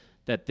them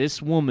that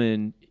this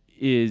woman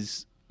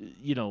is,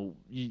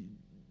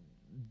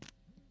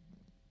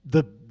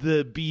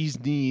 the bee's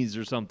knees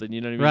or something, you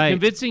know what I mean? Right.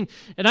 Convincing,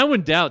 and I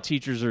wouldn't doubt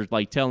teachers are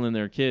like telling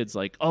their kids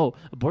like, "Oh,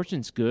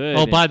 abortion's good."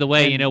 Oh, by the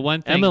way,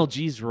 one thing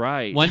MLG's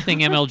right. One thing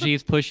MLG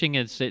is pushing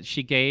is that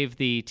she gave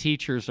the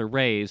teachers a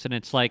raise, and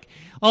it's like,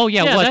 what?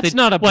 That's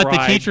not a bribe. What,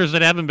 the teachers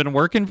that haven't been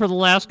working for the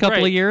last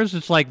couple of years?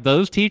 It's like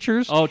those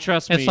teachers. Oh,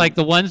 trust me. It's like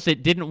the ones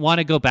that didn't want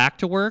to go back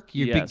to work.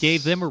 You Yes.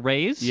 gave them a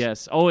raise.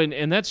 Yes. Oh,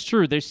 and that's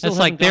true. They still. It's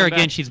like haven't there gone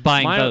again, back. she's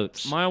buying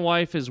votes. My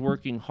wife is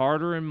working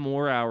harder and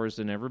more hours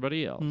than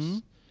everybody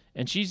else,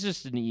 and she's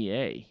just an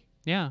EA.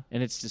 Yeah.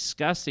 And it's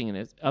disgusting, and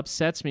it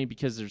upsets me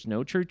because there's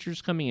no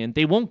teachers coming in.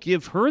 They won't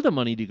give her the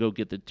money to go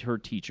get her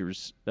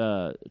teacher's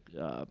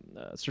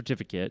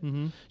certificate.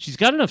 Mm-hmm. She's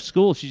got enough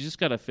school. She's just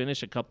got to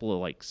finish a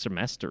couple of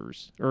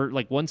semesters, or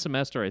one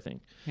semester, I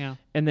think. Yeah.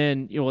 And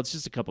then, it's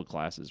just a couple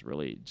classes,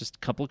 really, just a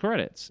couple of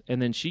credits.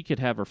 And then she could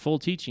have her full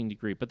teaching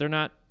degree, but they're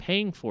not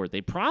paying for it.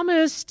 They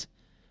promised,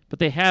 but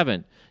they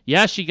haven't.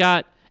 Yeah, she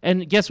got,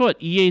 and guess what?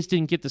 EAs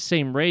didn't get the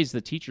same raise the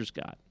teachers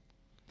got.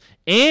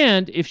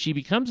 And if she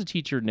becomes a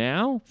teacher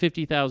now,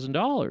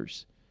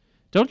 $50,000.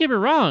 Don't get me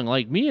wrong.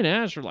 Like, me and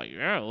Ash are like,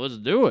 yeah, let's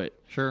do it.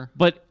 Sure.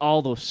 But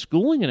all the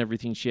schooling and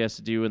everything she has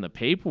to do and the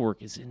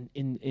paperwork is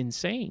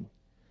insane.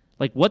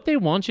 Like, what they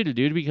want you to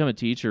do to become a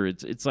teacher,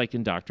 it's like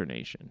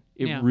indoctrination.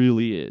 It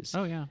really is.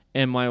 Oh, yeah.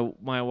 And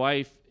my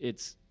wife,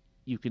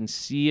 you can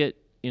see it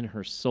in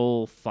her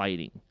soul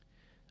fighting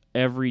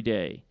every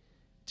day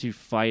to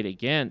fight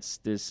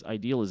against this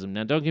idealism.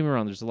 Now, don't get me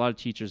wrong. There's a lot of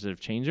teachers that have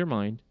changed their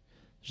mind.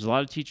 There's a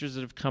lot of teachers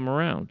that have come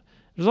around.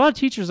 There's a lot of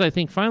teachers, I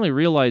think, finally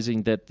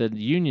realizing that the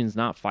union's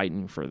not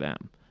fighting for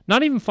them.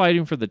 Not even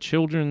fighting for the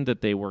children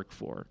that they work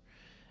for.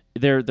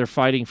 They're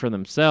fighting for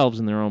themselves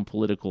and their own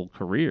political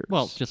careers.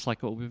 Well, just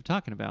like what we were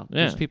talking about.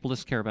 Yeah. These people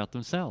just care about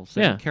themselves.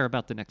 They don't care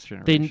about the next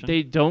They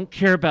generation. don't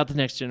care about the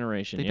next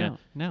generation. They don't.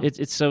 No.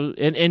 It's so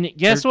and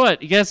guess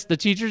what? Guess the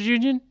teachers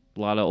union? A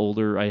lot of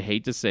older, I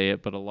hate to say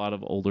it, but a lot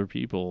of older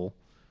people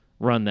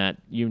run that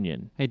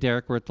union. Hey,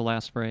 Derek, we're at the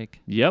last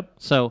break. Yep.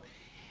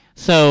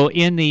 So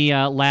in the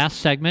last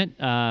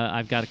segment,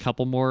 I've got a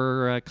couple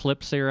more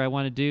clips here I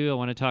want to do. I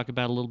want to talk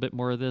about a little bit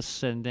more of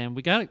this, and then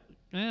we got,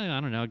 I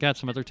don't know, got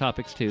some other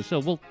topics too. So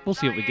we'll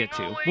see what we get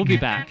to. We'll be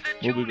back.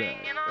 We'll be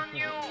back.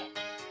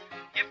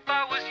 If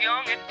I was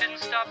young, it didn't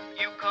stop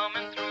you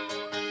coming through.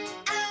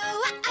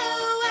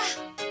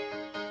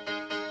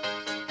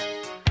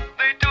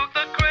 They took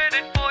the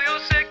credit for your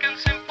second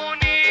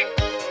symphony,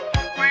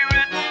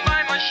 rewritten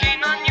by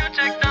machine on new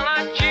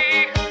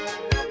technology.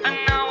 And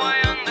now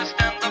I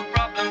understand the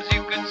problems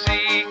you could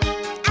see.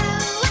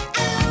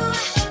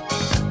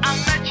 I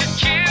met your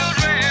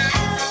children.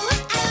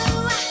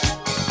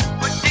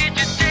 What did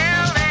you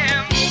tell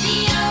them?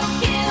 Video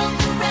killed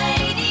the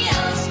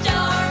radio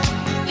star.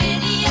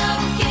 Video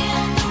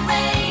killed the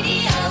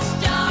radio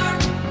star.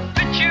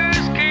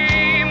 Pictures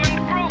came and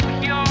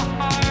broke your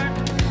heart.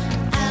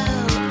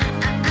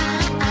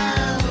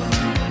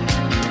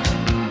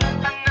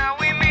 And now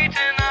we meet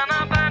in an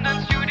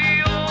abandoned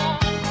studio.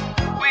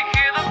 We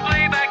hear the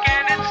playback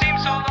and it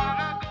seems so long ago.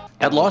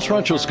 At Los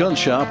Ranchos Gun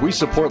Shop, we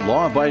support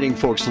law-abiding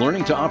folks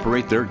learning to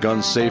operate their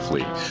guns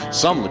safely.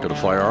 Some look at a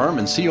firearm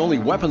and see only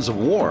weapons of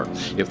war.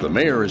 If the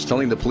mayor is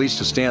telling the police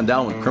to stand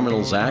down when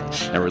criminals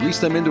act and release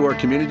them into our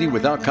community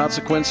without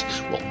consequence,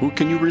 well, who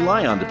can you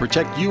rely on to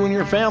protect you and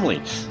your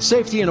family?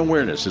 Safety and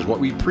awareness is what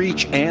we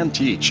preach and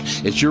teach.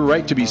 It's your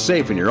right to be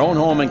safe in your own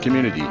home and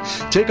community.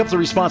 Take up the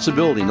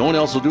responsibility. No one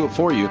else will do it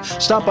for you.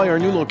 Stop by our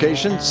new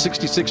location,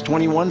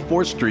 6621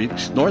 4th Street,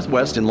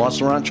 Northwest in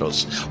Los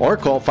Ranchos, or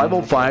call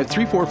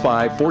 505-345-4276.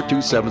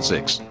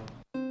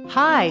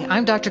 Hi,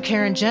 I'm Dr.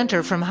 Karen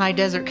Genter from High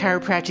Desert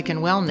Chiropractic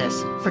and Wellness.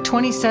 For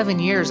 27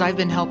 years, I've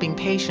been helping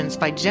patients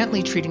by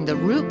gently treating the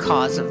root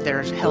cause of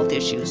their health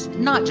issues,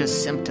 not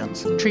just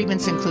symptoms.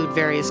 Treatments include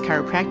various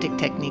chiropractic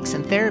techniques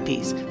and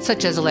therapies,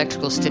 such as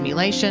electrical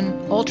stimulation,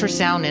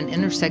 ultrasound and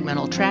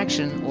intersegmental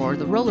traction, or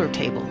the roller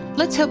table.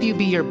 Let's help you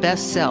be your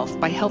best self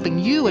by helping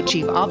you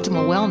achieve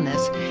optimal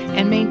wellness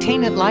and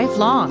maintain it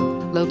lifelong.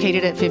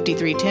 Located at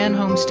 5310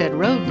 Homestead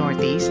Road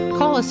Northeast,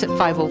 call us at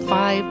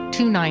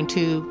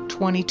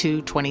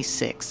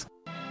 505-292-2226.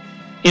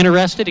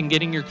 Interested in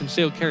getting your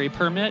concealed carry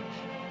permit?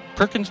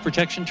 Perkins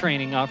Protection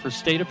Training offers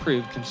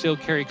state-approved concealed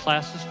carry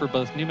classes for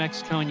both New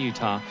Mexico and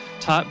Utah,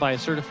 taught by a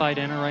certified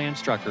NRA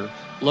instructor.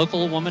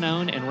 Local,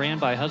 woman-owned, and ran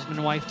by a husband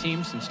and wife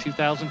team since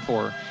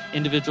 2004.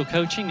 Individual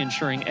coaching,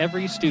 ensuring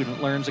every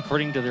student learns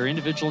according to their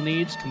individual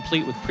needs,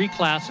 complete with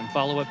pre-class and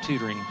follow-up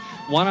tutoring.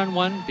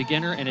 One-on-one,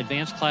 beginner, and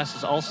advanced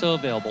classes also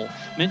available.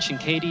 Mention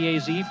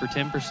KDAZ for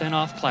 10%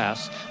 off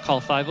class.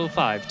 Call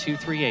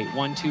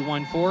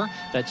 505-238-1214.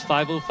 That's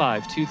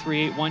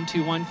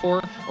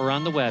 505-238-1214, or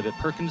on the web at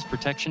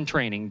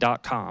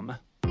perkinsprotectiontraining.com.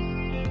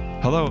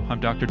 Hello, I'm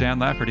Dr. Dan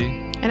Lafferty.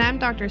 And I'm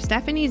Dr.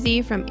 Stephanie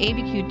Z from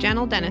ABQ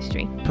General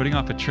Dentistry. Putting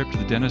off a trip to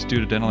the dentist due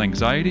to dental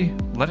anxiety?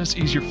 Let us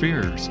ease your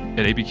fears.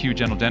 At ABQ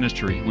Dental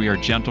Dentistry, we are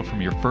gentle from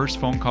your first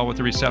phone call with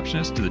the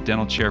receptionist to the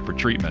dental chair for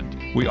treatment.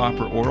 We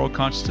offer oral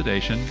conscious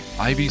sedation,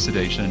 IV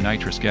sedation, and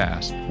nitrous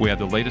gas. We have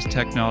the latest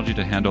technology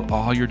to handle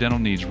all your dental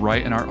needs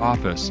right in our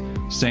office.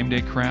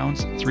 Same-day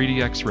crowns,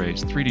 3D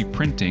x-rays, 3D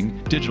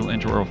printing, digital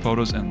intraoral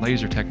photos, and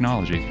laser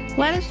technology.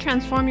 Let us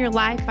transform your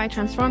life by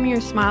transforming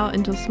your smile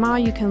into a smile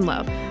you can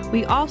love.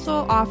 We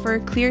also offer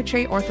clear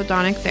tray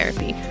orthodontic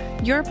therapy.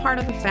 You're part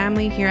of the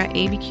family here at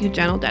ABQ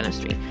Dental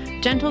Dentistry.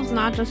 Gentle is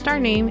not just our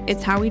name,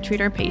 it's how we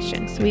treat our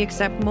patients. We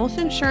accept most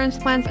insurance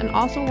plans and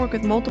also work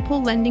with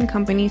multiple lending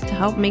companies to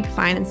help make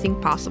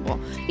financing possible.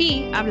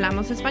 Y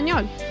hablamos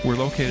español. We're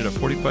located at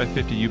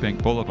 4550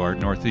 Eubank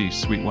Boulevard, Northeast,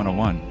 Suite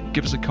 101.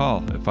 Give us a call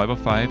at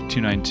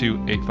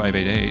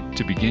 505-292-8588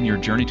 to begin your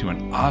journey to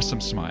an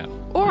awesome smile.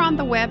 Or on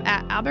the web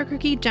at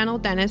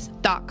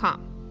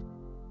albuquerquedentalDentist.com.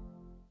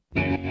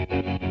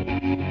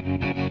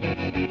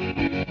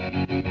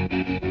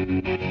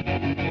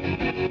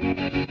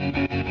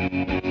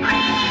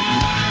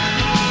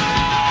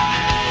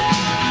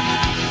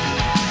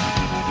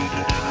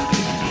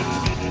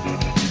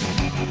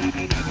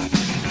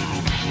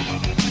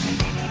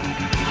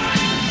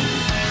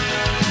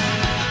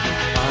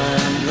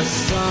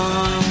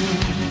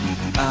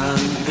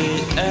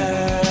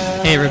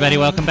 Hey everybody,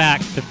 welcome back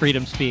to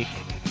Freedom Speak.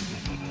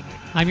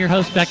 I'm your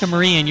host, Becca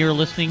Marie, and you're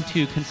listening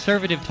to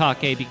Conservative Talk,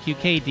 ABQ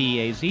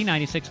KDAZ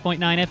 96.9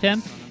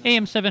 FM,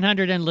 AM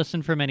 700, and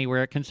listen from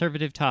anywhere at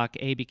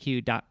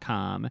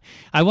conservativetalkabq.com.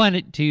 I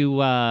wanted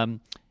to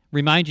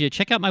remind you to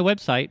check out my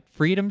website,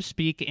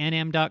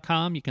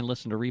 freedomspeaknm.com. You can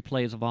listen to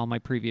replays of all my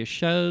previous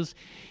shows.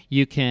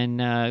 You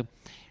can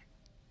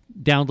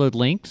download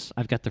links.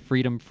 I've got the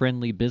Freedom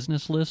Friendly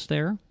Business list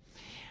there.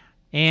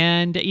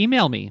 And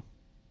email me.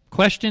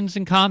 Questions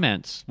and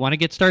comments. Want to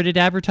get started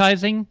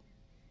advertising?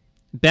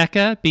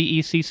 Becca,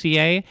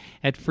 B-E-C-C-A,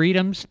 at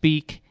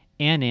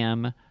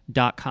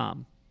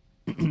freedomspeaknm.com.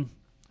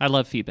 I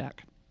love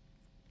feedback.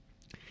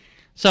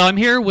 So I'm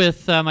here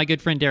with my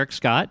good friend Derek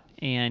Scott,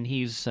 and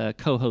he's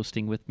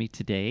co-hosting with me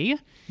today.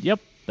 Yep,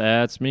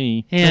 that's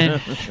me.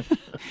 And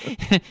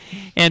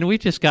and we've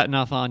just gotten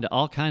off onto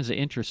all kinds of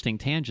interesting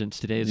tangents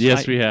today. So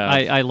Yes, we have.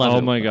 I love it.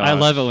 Oh, my gosh. I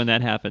love it when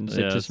that happens.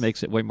 It Yes. just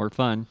makes it way more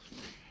fun.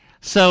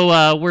 So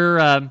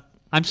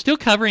I'm still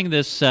covering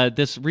this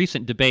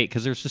recent debate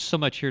because there's just so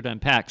much here to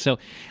unpack. So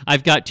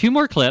I've got two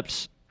more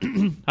clips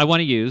I want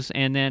to use,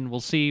 and then we'll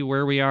see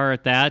where we are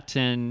at that,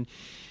 and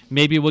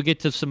maybe we'll get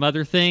to some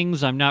other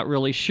things. I'm not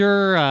really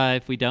sure.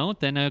 If we don't,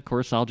 then of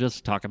course I'll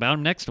just talk about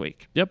them next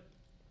week. Yep.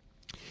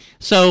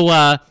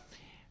 So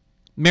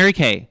Mary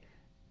Kay.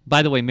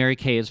 By the way, Mary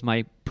Kay is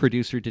my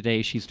producer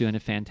today. She's doing a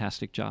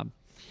fantastic job.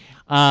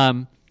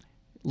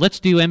 Let's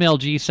do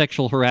MLG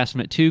Sexual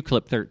Harassment 2,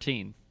 clip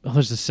 13. Oh,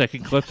 there's a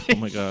second clip? Oh,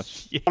 my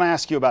gosh. I want to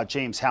ask you about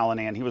James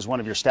Hallinan. He was one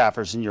of your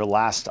staffers in your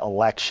last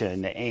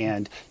election,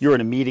 and you were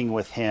in a meeting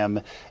with him,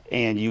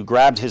 and you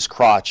grabbed his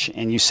crotch,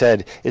 and you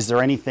said, "Is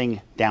there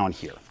anything down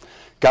here?"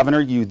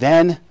 Governor, you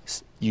then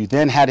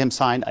had him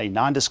sign a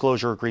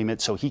non-disclosure agreement,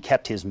 so he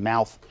kept his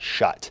mouth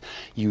shut.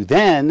 You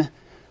then,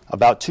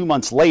 about 2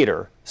 months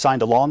later,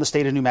 signed a law in the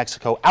state of New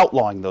Mexico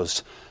outlawing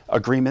those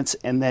agreements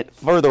and that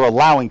further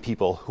allowing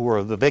people who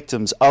are the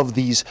victims of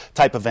these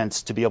type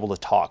events to be able to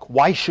talk.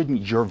 Why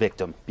shouldn't your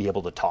victim be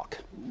able to talk?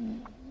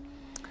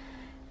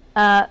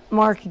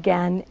 Mark,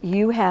 again,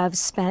 you have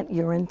spent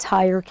your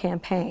entire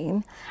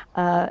campaign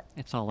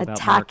It's all about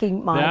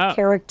attacking my That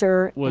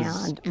character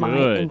was and my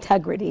good.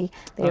 integrity.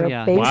 They Oh, are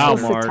yeah.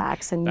 baseless Wow, Mark.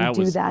 attacks, and you That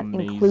do was that,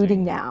 amazing.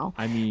 including now,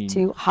 I mean,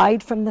 to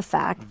hide from the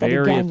fact that,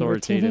 very again, you're a TV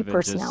authoritative and just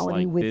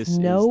personality like, with this is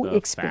no the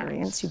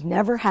experience. facts. You've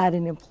never had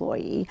an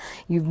employee.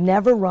 You've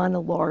never run a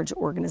large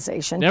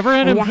organization. Never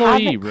had and an you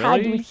employee, haven't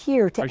had to really?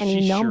 adhere to Are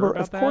any she sure number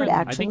about of court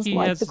that? I think actions, he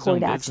like has the his own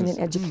court action in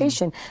business.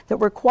 education, that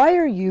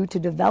require you to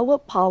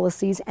develop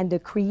policies and to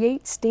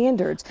create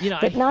standards You know,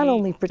 that I not hate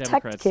only protect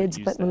Democrats that kids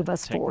use but that move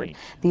us forward. technique.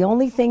 The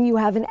only thing you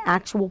have an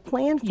actual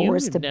plan for You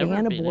is to have never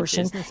ban been a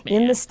abortion in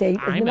businessman. the state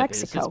of I'm New a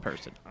Mexico.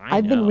 businessperson. I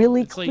I've been know.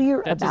 really It's like, clear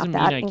that about doesn't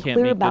that mean I and can't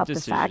clear make about good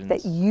the fact that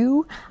decisions.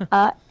 you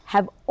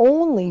have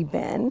only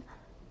been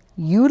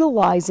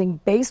utilizing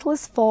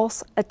baseless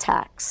false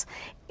attacks.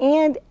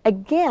 And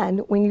again,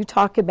 when you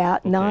talk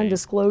about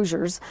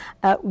non-disclosures,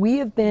 we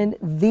have been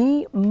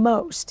the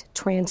most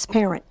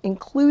transparent,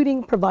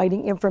 including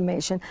providing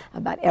information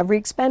about every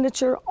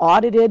expenditure,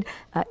 audited,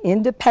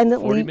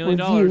 independently $40 million.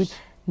 reviewed.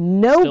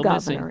 No Still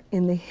governor missing.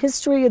 in the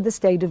history of the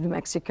state of New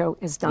Mexico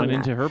has done Went that.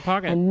 into her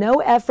pocket. And no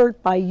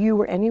effort by you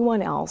or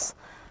anyone else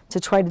to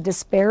try to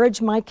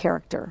disparage my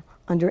character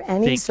under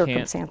any They can't.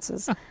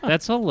 circumstances.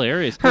 That's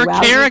hilarious.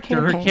 Throughout Her your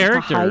character, campaign to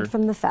hide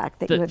from the fact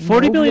that you have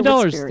 $40 no million real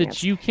that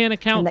experience you can't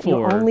account and that for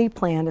your only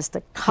plan is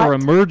to cut for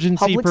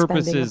emergency public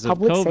spending purposes on of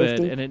public COVID,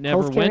 safety, and it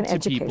never healthcare, went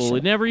and to people. education,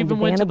 It never and even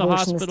to went ban to the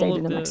abortion in the hospital state of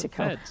of New the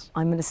Mexico. feds.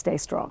 I'm going to stay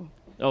strong.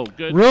 Oh,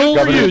 good. Rule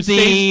Good for you.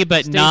 thee,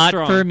 but Stay not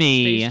strong. for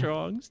me. Stay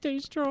strong. Stay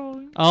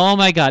strong. Oh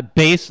my God!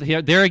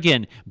 There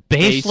again.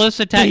 Baseless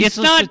attack. It's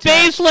baseless not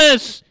attack.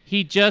 baseless.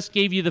 He just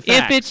gave you the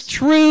facts. If it's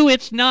true,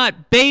 it's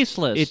not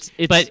baseless.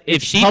 But if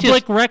it's she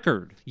public just,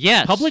 record.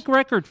 Yes. Public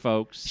record,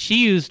 folks.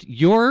 She used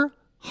your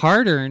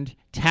hard-earned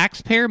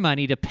taxpayer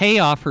money to pay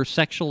off her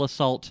sexual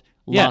assault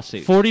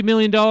lawsuit. $40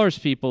 million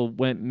people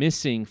went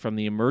missing from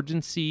the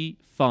emergency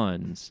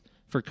funds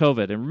for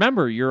COVID. And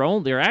remember,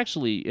 they're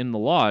actually in the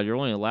law, you're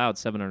only allowed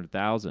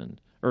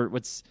 700,000 or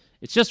it's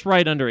just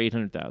right under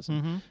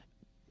 800,000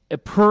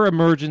 per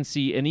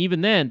emergency. And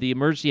even then, the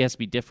emergency has to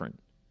be different.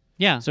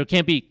 Yeah. So it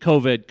can't be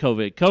COVID,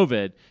 COVID,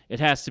 COVID. It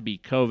has to be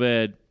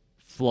COVID,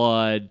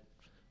 flood,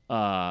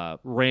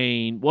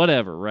 rain,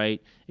 whatever,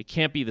 right? It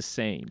can't be the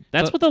same.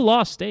 That's what the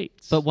law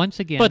states. But once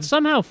again... But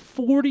somehow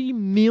 $40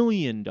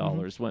 million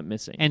went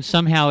missing. And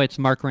somehow it's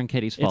Mark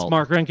Ronchetti's fault. It's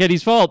Mark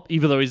Ronchetti's fault,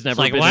 even though he's never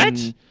like, been what?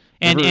 in...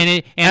 And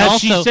as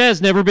also, she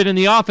says, never been in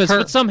the office,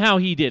 but somehow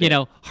he did it. You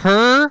know,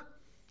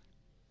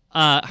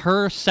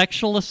 her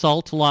sexual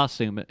assault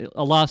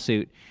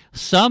lawsuit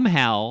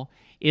somehow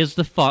is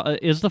the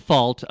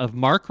fault of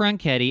Mark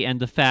Ronchetti and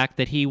the fact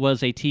that he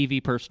was a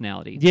TV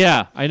personality.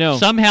 Yeah, I know.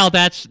 Somehow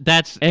that's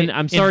and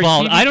I'm sorry,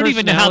 involved. TV I don't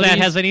even know how that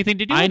personalities- has anything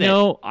to do with I it.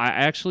 know. I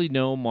actually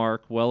know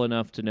Mark well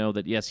enough to know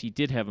that yes, he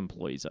did have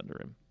employees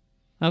under him.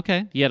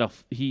 Okay.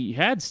 He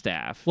had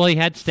staff. Well, he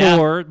had staff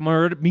for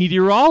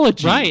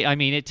meteorology. Right. I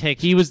mean, it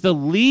takes. He was the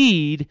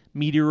lead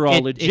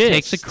meteorologist. It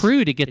takes a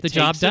crew to get the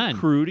job done. It takes a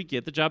crew to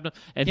get the job done,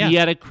 and Yeah. he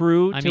had a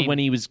crew I to mean- when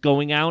he was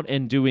going out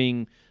and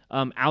doing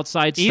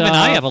outside stuff. Even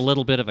I have a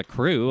little bit of a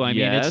crew. I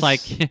mean, it's Yes.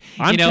 like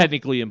I'm you know,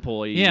 technically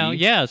employee. You know,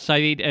 yes. I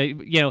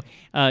mean,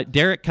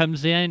 Derek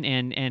comes in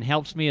and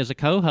helps me as a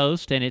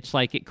co-host, and it's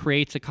like it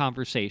creates a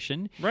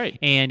conversation, Right.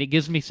 And it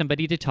gives me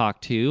somebody to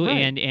talk to,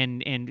 Right.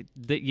 and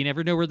you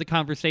never know where the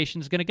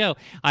conversation is going to go.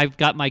 I've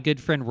got my good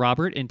friend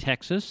Robert in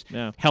Texas,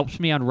 helps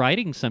me on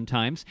writing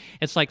sometimes.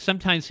 It's like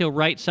sometimes he'll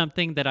write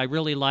something that I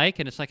really like,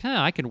 and it's like,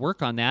 I can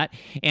work on that,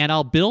 and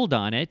I'll build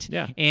on it,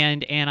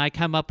 and I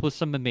come up with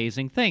some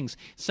amazing things.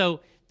 So,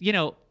 you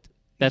know,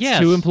 That's yes.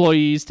 2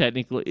 employees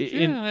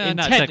technically.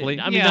 Not technically.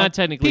 I mean, Yeah. not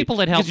technically. People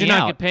that help because you're me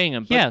not out. paying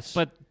them. But, Yes.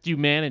 but you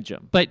manage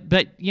them. But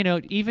you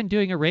know, even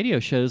doing a radio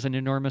show is an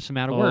enormous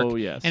amount of work. Oh,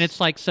 yes. And it's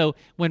like, so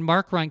when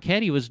Mark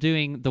Ronchetti was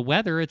doing the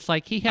weather, it's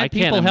like he had I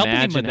people can't helping him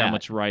imagine with how that.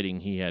 much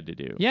writing he had to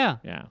do. Yeah,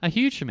 Yeah. a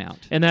huge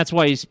amount. And that's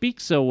why he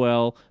speaks so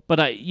well.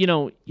 But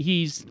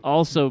he's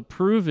also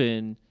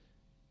proven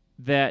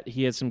that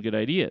he has some good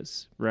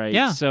ideas, right?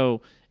 Yeah.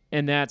 So,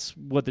 and that's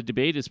what the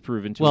debate has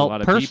proven to a Well, lot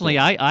of personally,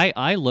 people.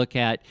 I look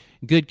at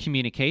good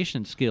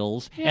communication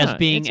skills Yeah, as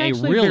being it's a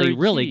actually really, very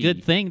really key.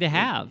 good thing to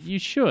have. You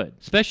should.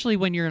 Especially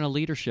when you're in a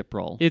leadership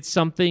role. It's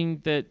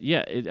something that,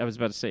 I was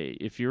about to say,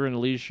 if you're in a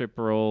leadership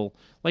role,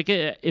 like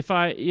if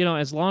I,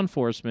 as law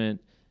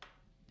enforcement,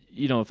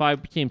 if I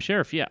became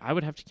sheriff, I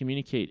would have to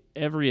communicate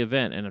every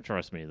event, and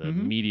trust me, the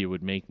media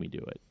would make me do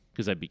it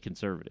because I'd be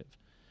conservative.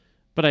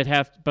 But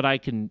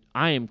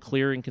I am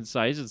clear and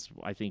concise.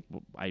 I think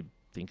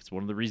it's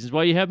one of the reasons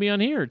why you have me on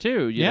here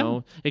too. You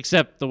know,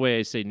 except the way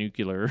I say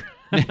nuclear.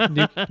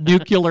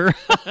 Nuclear.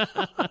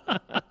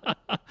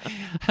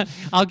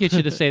 I'll get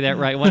you to say that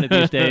right one of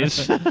these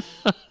days.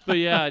 But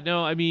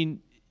I mean,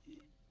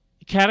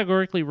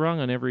 categorically wrong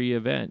on every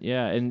event.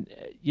 Yeah, and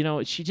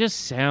she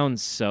just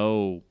sounds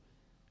so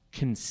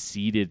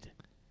conceited.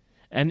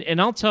 And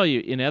I'll tell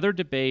you, in other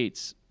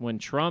debates, when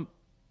Trump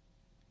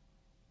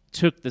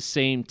took the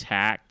same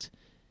tact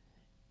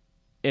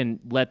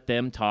and let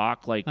them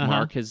talk like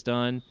Mark has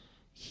done,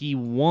 he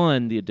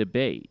won the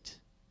debate,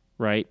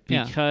 right?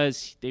 Yeah.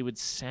 Because they would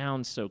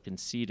sound so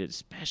conceited,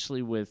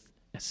 especially when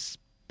it's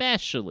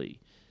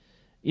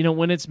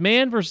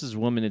man versus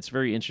woman, it's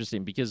very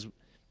interesting because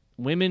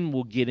women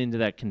will get into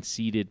that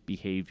conceited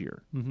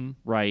behavior,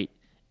 right?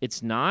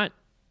 It's not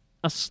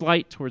a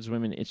slight towards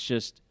women. It's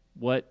just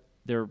what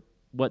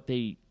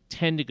they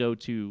tend to go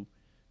to,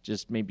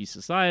 just maybe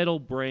societal,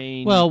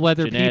 brain, well,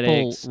 whether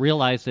genetics. people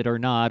realize it or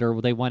not, or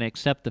they want to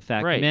accept the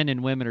fact Right. men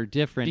and women are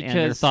different Because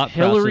and their thought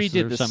Hillary processes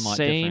did are the somewhat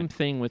same different.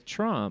 thing with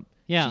Trump.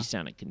 Yeah. She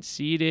sounded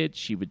conceited.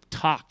 She would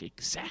talk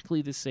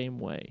exactly the same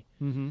way,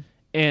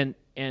 and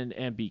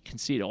be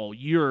conceited. Oh,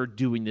 you're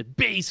doing the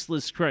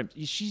baseless crime.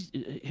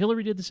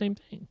 Hillary did the same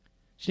thing.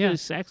 She did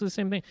exactly the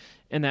same thing,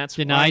 and that's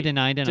Deny, why,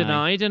 deny,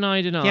 deny,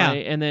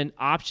 and then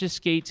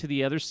obfuscate to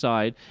the other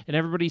side, and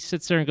everybody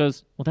sits there and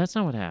goes, "Well, that's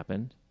not what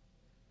happened."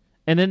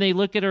 And then they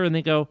look at her and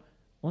they go,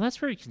 "Well, that's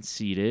very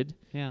conceited."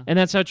 Yeah. And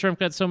that's how Trump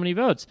got so many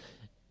votes.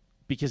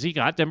 Because he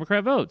got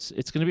Democrat votes.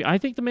 It's going to be, I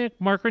think the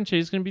Mark Ronchetti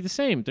is going to be the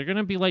same. They're going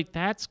to be like,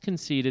 that's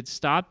conceited,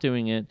 stop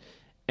doing it.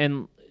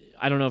 And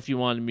I don't know if you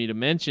wanted me to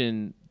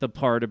mention the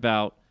part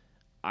about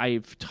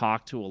I've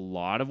talked to a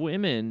lot of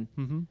women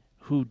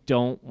who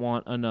don't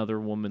want another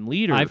woman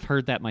leader. I've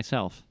heard that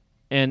myself.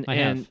 And I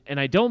have.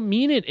 I don't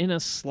mean it in a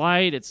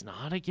slight. It's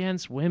not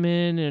against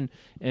women, and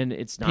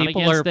it's not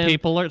against them. Some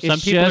people are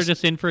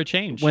just in for a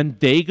change. When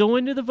they go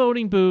into the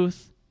voting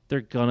booth,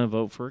 they're gonna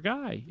vote for a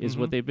guy. Is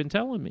what they've been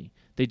telling me.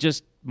 They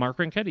just Mark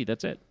Ronchetti.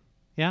 That's it.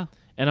 Yeah.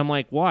 And I'm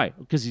like, why?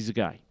 Because he's a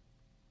guy.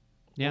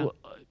 Yeah.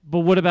 But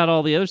what about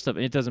all the other stuff?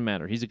 It doesn't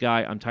matter. He's a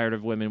guy. I'm tired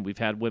of women. We've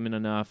had women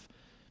enough.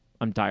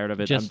 I'm tired of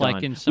it. Just I'm like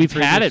done. in some We've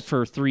had previous- it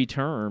for 3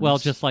 terms. Well,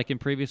 just like in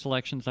previous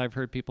elections, I've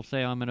heard people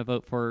say, "I'm going to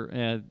vote for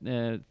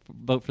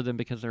them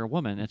because they're a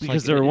woman." It's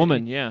because like, they're a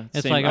woman, yeah.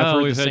 It's Same- like, I've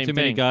heard we've the had same too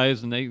many thing.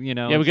 guys, and they, you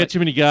know, Yeah, we it's got like- too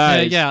many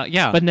guys.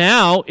 Yeah. But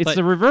now it's But-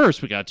 the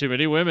reverse. We got too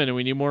many women, and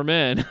we need more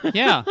men.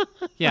 yeah.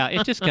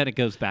 It just kind of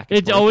goes back. And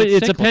It's forth. always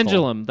it's a cyclical.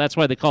 pendulum. That's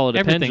why they call it a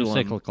Everything's pendulum.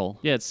 cyclical.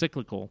 Yeah, it's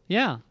cyclical.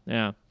 Yeah.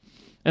 Yeah.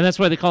 And that's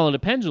why they call it a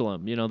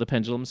pendulum. You know, the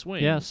pendulum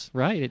swings. Yes.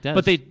 Right. It does.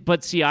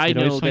 But see, I It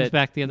always know swings that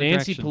back the other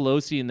Nancy direction.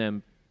 Pelosi and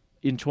them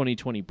in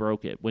 2020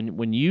 broke it.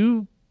 When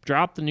you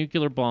dropped the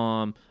nuclear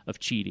bomb of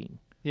cheating,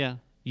 Yeah.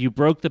 you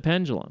broke the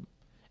pendulum,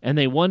 and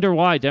they wonder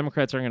why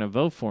Democrats aren't going to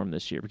vote for him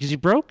this year because you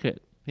broke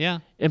it. Yeah.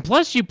 And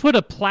plus, you put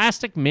a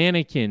plastic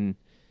mannequin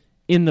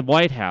in the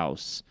White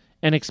House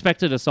and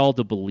expected us all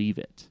to believe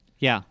it.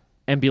 Yeah.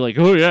 And be like,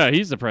 oh, yeah,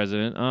 he's the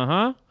president.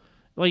 Uh-huh.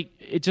 Like,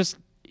 it just...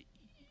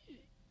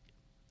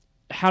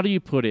 How do you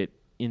put it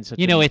in such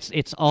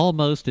It's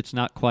almost, it's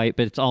not quite,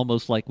 but it's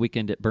almost like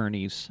Weekend at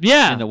Bernie's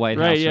Yeah. in the White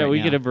right, House yeah, right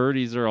Weekend now. at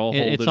Bernie's are all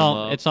holding It's him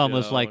up, it's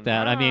almost you know, like and,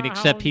 that. I mean,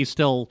 except he's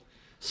still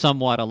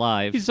somewhat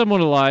alive. He's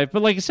somewhat alive.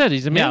 But like I said,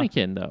 he's a Yeah.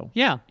 mannequin, though.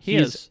 Yeah, he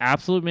is is.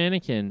 absolute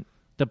mannequin.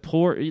 The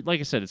poor... Like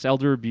I said, it's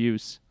elder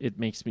abuse. It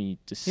makes me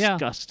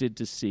disgusted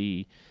to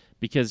see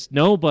because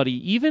nobody,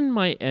 even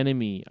my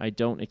enemy, I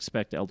don't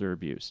expect elder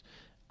abuse.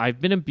 I've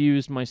been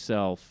abused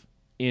myself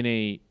in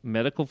a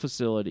medical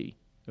facility,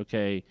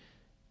 okay?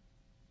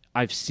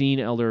 I've seen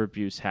elder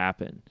abuse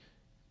happen.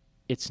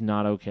 It's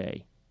not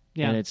okay.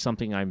 Yeah. And it's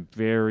something I'm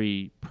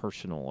very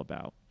personal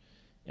about.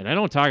 And I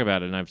don't talk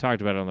about it, and I've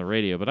talked about it on the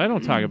radio, but I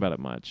don't talk about it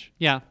much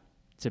Yeah.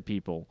 to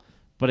people.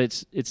 But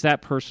it's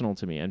that personal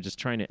to me. I'm just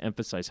trying to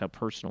emphasize how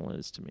personal it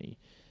is to me.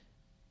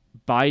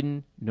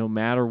 Biden, no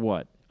matter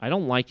what, I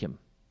don't like him,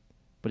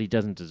 but he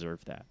doesn't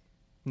deserve that.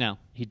 No.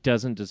 He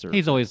doesn't deserve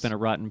He's always this. been a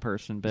rotten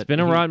person, but He's been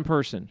a rotten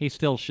person. He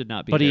still should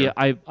not be But here.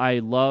 I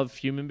love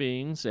human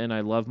beings, and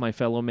I love my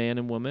fellow man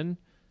and woman,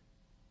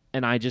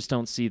 and I just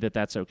don't see that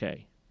that's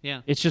okay.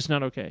 Yeah. It's just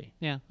not okay.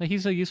 Yeah.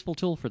 He's a useful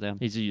tool for them.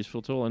 He's a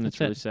useful tool, and That's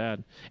it's really it.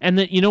 sad. And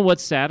then you know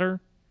what's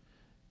sadder?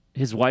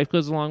 His wife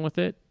goes along with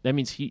it. That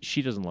means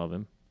she doesn't love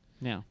him.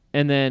 Yeah.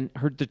 And then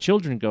the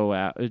children go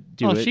out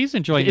do Oh, it. she's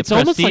enjoying It's the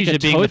almost prestige like a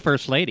of being toad- the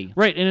first lady.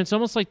 Right, and it's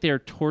almost like they're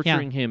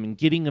torturing him and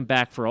getting him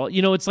back for all.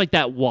 You know, it's like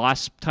that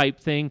WASP type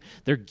thing.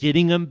 They're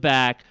getting him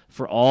back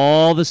for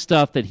all the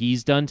stuff that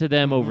he's done to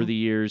them Mm-hmm. over the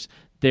years.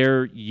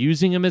 They're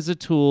using him as a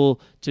tool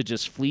to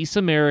just fleece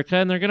America,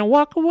 and they're going to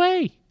walk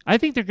away. I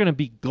think they're going to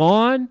be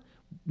gone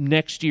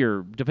next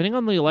year, depending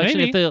on the election.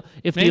 Maybe.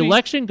 If the Maybe.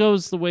 election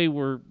goes the way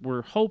we're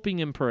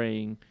hoping and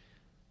praying,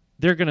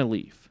 they're going to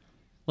leave.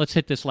 Let's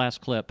hit this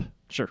last clip.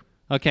 Sure.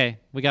 Okay,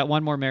 we got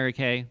one more, Mary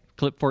Kay.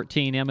 Clip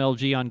 14,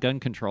 MLG on gun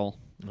control.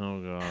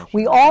 Oh, gosh.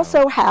 We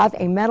also have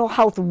a mental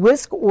health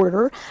risk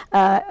order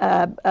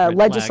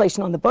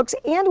legislation on the books,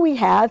 and we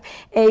have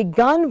a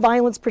gun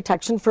violence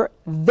protection for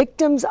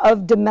victims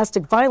of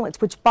domestic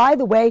violence, which, by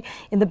the way,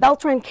 in the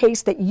Beltran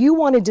case that you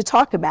wanted to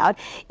talk about,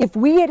 if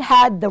we had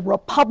had the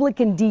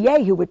Republican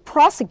DA who would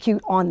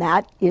prosecute on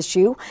that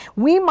issue,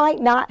 we might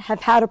not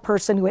have had a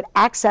person who had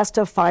access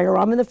to a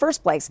firearm in the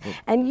first place.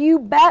 And you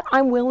bet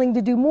I'm willing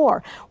to do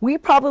more. We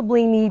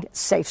probably need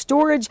safe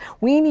storage.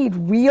 We need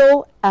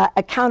real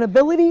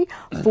accountability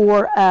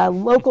for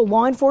local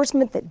law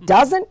enforcement that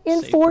doesn't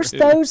enforce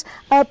those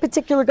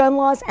particular gun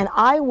laws, and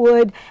I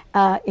would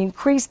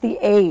increase the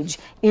age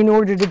in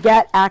order to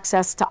get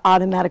access to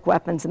automatic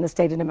weapons in the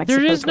state of New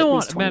Mexico. There is to no at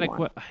least automatic 21.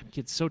 weapon. I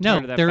get so No,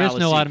 tired of that there is no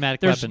fallacy.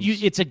 automatic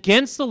weapons. It's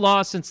against the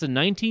law since the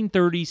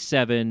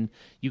 1937.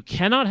 You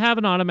cannot have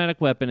an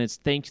automatic weapon. It's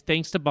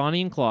thanks to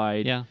Bonnie and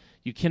Clyde. Yeah.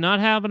 You cannot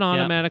have an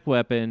automatic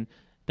weapon.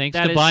 Thanks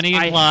That to is- Bonnie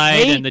and I Clyde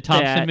hate and the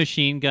Thompson that.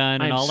 machine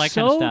gun and I'm all that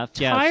so kind of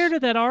stuff. Yes. tired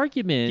of that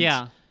argument.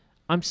 Yeah.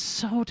 I'm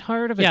so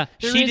tired of it. Yeah,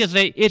 There she is- does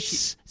a-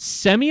 It's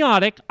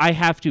semiotic. I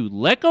have to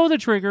let go of the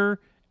trigger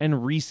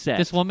and reset.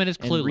 This woman is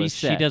and clueless.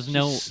 reset. She does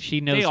know.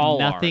 She knows They all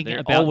nothing are. They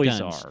about always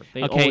guns. are.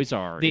 They Okay, always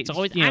are. It's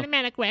always you know,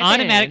 automatic weapons.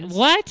 Automatic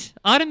what?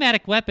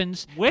 Automatic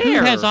weapons? Who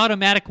Where? has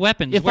automatic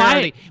weapons? If Where I-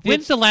 are they?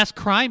 When's the last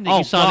crime that Oh,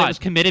 you saw God. that was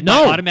committed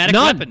No, by automatic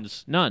none.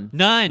 weapons?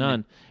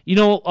 None. You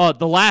know,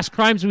 the last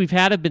crimes we've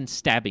had have been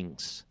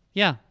stabbings.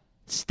 Yeah.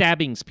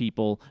 Stabbings,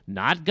 people.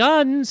 Not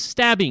guns,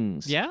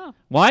 stabbings. Yeah.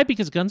 Why?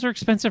 Because guns are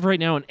expensive right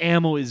now and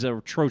ammo is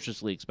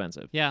atrociously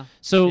expensive. Yeah,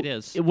 So it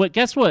is.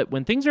 Guess what?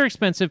 When things are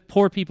expensive,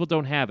 poor people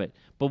don't have it.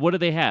 But what do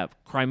they have?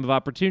 Crime of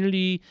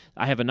opportunity.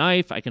 I have a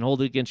knife. I can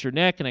hold it against your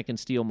neck and I can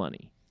steal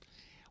money.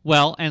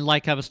 Well, and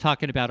like I was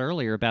talking about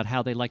earlier about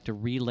how they like to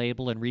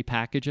relabel and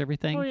repackage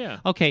everything. Oh, yeah.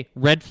 Okay,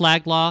 red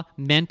flag law,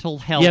 mental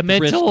health. Yeah,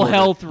 mental risk order.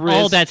 health Oh,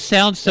 risk. that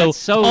sounds so. That's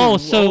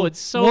so- it's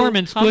so warm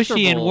and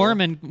squishy and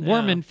comfortable.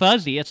 warm and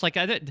fuzzy. It's like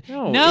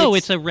No,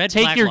 it's a red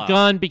take flag your law.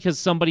 gun because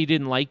somebody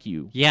didn't like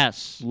you.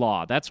 Yes.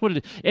 Law. That's what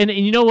it is. And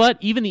you know what?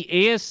 Even the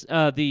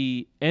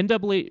the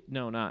NAA.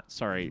 No, not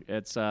sorry.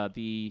 It's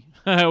the.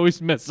 I always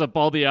mess up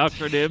all the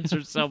acronyms.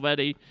 There's so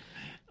many.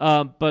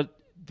 But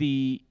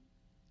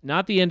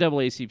not the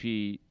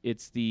NAACP.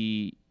 It's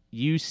the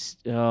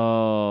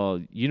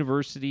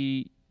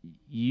University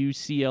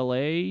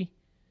UCLA.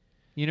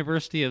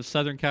 University of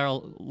Southern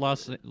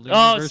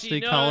University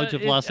College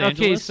of Los Angeles.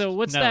 Okay, so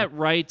what's that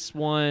rights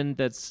one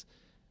that's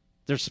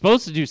they're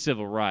supposed to do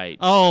civil rights?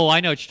 Oh, I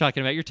know what you're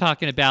talking about. You're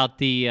talking about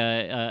the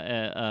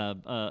why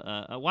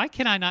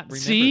can I not remember?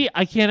 See,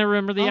 I can't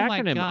remember the Oh, my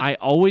acronym. God. I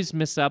always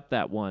mess up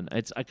that one.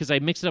 It's because I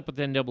mix it up with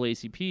the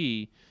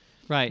NAACP.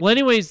 Right. Well,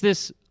 anyways,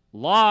 this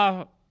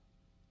law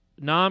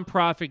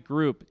nonprofit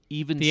group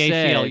even The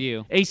said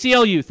ACLU.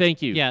 ACLU,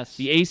 thank you. Yes.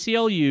 The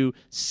ACLU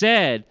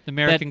said The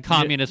American that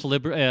Communist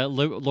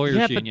Lawyers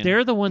yeah, Union. but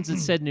they're the ones that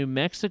said New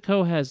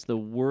Mexico has the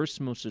worst,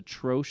 most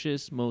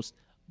atrocious, most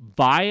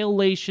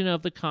violation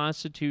of the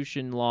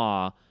Constitution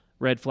law,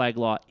 red flag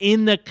law,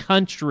 in the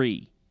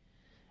country.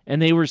 And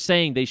they were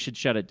saying they should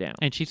shut it down.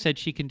 And she said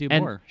she can do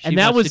And, more. She and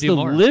that wants was to do the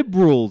more.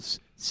 liberals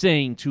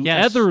saying to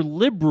Yes. other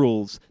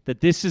liberals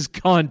that this has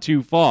gone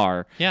too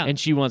far. Yeah. And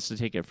she wants to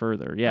take it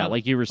further. Yeah, Oh.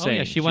 like you were Oh, saying.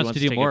 yeah, she wants to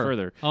do take more. it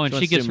further. Oh, and She she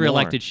wants to gets do more.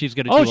 reelected, she's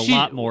gonna do a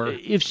lot more.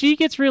 If she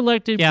gets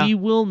reelected, Yeah. we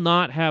will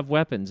not have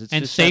weapons. It's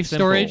And just that safe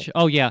simple. storage?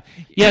 Oh, yeah.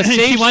 Yeah, And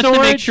safe she wants to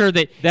make storage, sure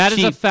that that is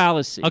she- a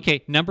fallacy.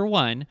 Okay, number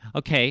one,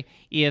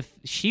 if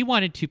she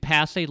wanted to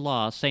pass a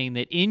law saying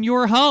that in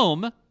your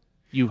home,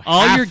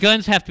 all have- your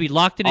guns have to be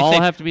locked in a all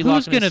safe. have to be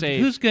locked in a gonna, safe.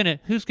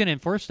 Who's gonna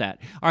enforce that?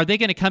 Are they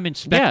gonna come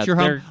inspect Yeah, your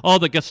home? they're- Oh,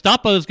 the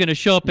Gestapo is gonna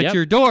show up Yep. at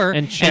your door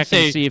and check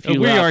say, and see if you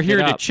we are locked here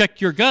it to up.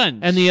 check your guns.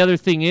 And the other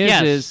thing is,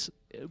 Yes.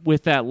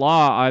 with that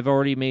law, I've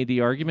already made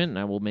the argument, and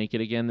I will make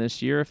it again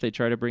this year if they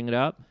try to bring it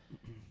up.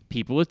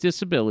 People with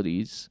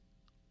disabilities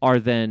are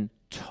then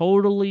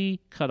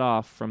totally cut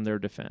off from their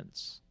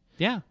defense.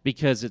 Yeah.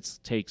 Because it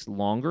takes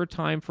longer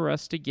time for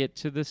us to get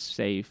to the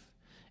safe,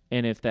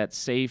 and if that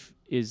safe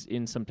is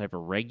in some type of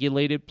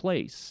regulated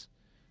place,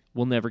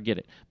 we'll never get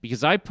it.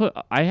 Because I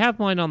have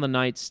mine on the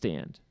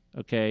nightstand,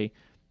 okay?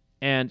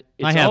 And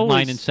it's I have always,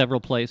 mine in several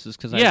places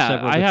because I have yeah,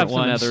 several I have different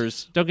some ones.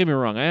 others. Don't get me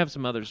wrong, I have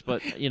some others,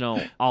 but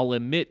I'll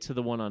admit to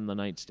the one on the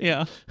nightstand.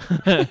 Yeah.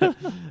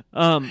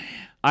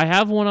 I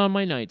have one on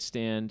my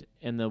nightstand,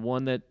 and the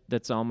one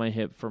that's on my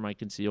hip for my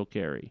concealed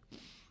carry.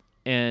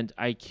 And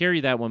I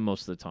carry that one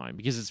most of the time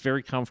because it's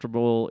very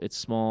comfortable. It's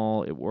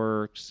small. It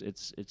works.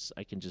 It's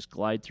I can just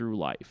glide through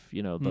life,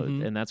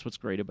 and that's what's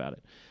great about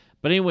it.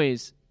 But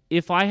anyways,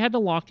 if I had to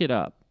lock it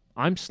up,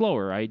 I'm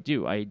slower. I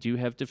do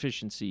have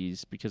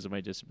deficiencies because of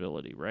my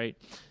disability, right?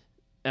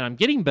 And I'm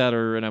getting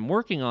better and I'm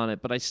working on it,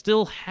 but I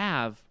still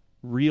have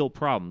real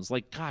problems.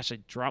 Like, gosh, I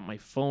drop my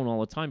phone all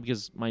the time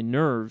because my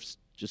nerves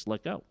just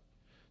let go.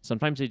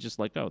 Sometimes they just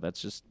let go. That's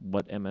just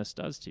what MS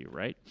does to you,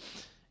 right?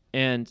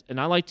 And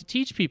I like to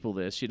teach people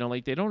this,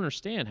 like they don't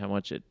understand how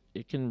much it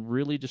can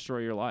really destroy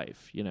your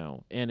life,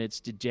 and it's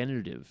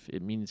degenerative.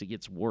 It means it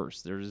gets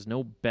worse. There is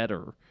no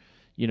better.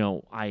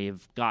 I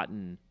have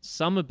gotten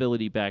some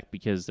ability back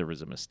because there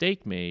was a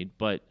mistake made,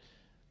 but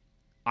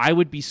I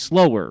would be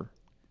slower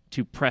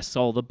to press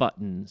all the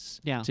buttons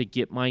to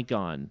get my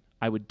gun.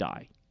 I would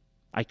die.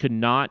 I could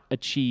not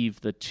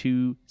achieve the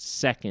 2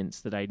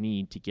 seconds that I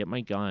need to get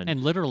my gun.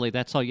 And literally,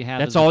 that's all you have.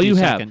 That's is a all few you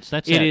have. seconds.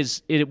 That's it it.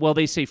 is. Well,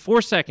 they say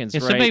 4 seconds.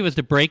 If right? somebody was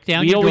to break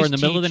down We your door always in the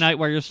middle of the teach- night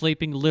while you're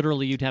sleeping,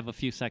 literally, you'd have a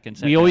few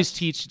seconds. We at always best.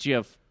 teach that you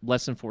have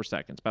less than 4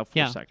 seconds, about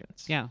 4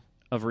 seconds. Yeah.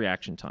 Of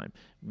reaction time.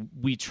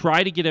 We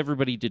try to get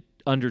everybody to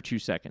under 2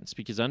 seconds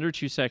because under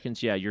 2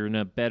 seconds, you're in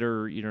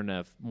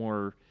a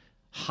more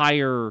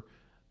higher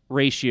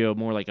ratio,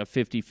 more like a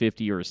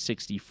 50-50 or a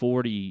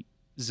 60-40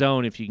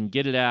 zone. If you can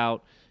get it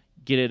out,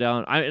 get it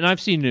on. And I've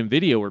seen it in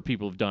video where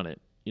people have done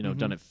it,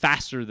 done it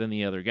faster than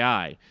the other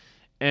guy.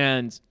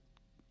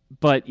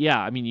 But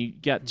yeah, you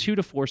got 2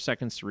 to 4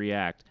 seconds to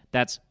react.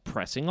 That's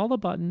pressing all the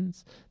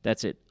buttons.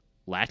 That's it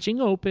latching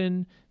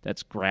open.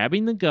 That's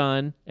grabbing the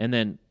gun. And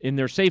then in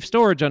their safe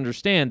storage,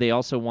 understand they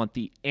also want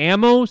the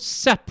ammo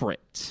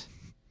separate.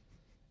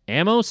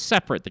 Ammo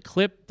separate.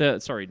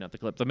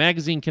 The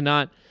magazine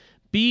cannot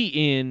be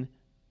in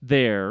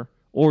there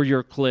or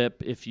your clip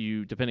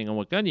depending on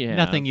what gun you have.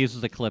 Nothing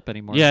uses a clip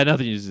anymore. Yeah,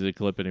 nothing uses a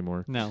clip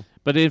anymore. No.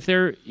 But if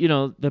they're,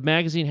 the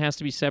magazine has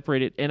to be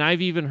separated. And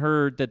I've even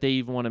heard that they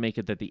even want to make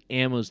it that the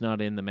ammo's not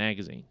in the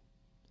magazine.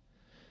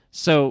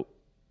 So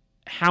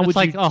how It's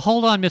would you...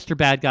 hold on, Mr.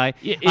 Bad Guy.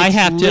 It's I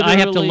have to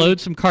literally- load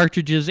some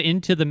cartridges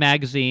into the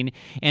magazine,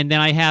 and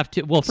then I have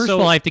to. Well, first of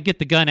all, I have to get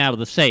the gun out of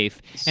the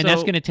safe, and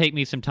that's So- going to take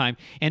me some time.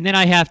 And then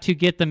I have to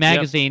get the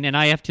magazine, and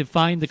I have to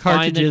find the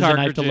cartridges, and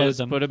I have to load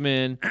them. Put them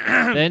in,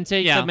 then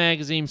take Yeah. the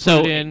magazine, put So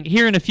it in.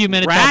 here in a few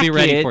minutes, I'll be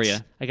ready rack for it. you.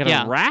 I got to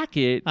Yeah. rack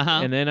it,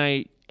 Uh-huh. and then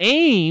I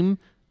aim,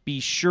 be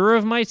sure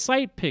of my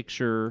sight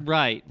picture,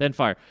 Right. then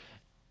fire.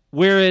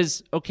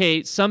 Whereas,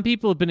 some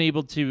people have been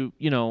able to,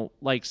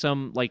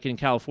 like in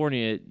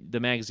California,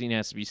 the magazine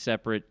has to be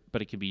separate, but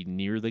it can be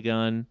near the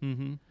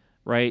gun,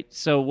 right?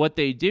 So what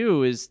they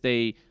do is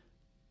they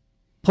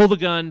pull the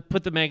gun,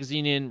 put the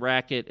magazine in,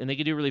 rack it, and they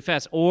can do it really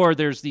fast. Or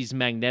there's these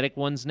magnetic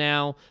ones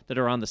now that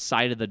are on the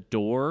side of the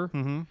door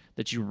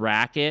that you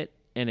rack it,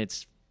 and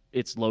it's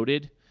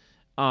loaded.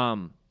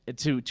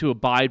 To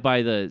abide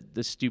by the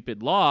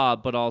stupid law,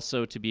 but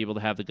also to be able to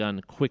have the gun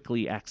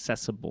quickly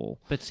accessible.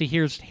 But see,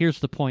 here's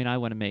the point I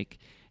want to make,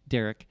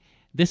 Derek.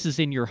 This is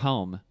in your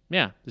home.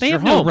 Yeah, it's They your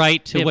have no home.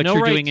 right They to have what no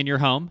you're right doing in your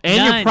home. and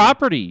None. your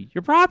property.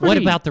 Your property. What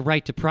about the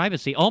right to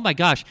privacy? Oh my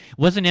gosh,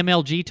 wasn't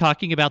MLG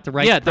talking about the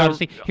right to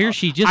privacy? Here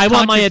she just I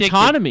want my contradicted.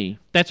 autonomy.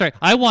 That's right.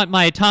 I want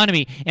my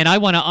autonomy, and I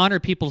want to honor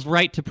people's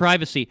right to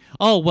privacy.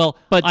 Oh well,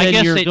 But I then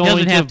guess you're it going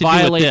doesn't have to to do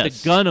with violate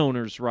this. the gun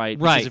owner's right.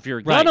 Right, Because if you're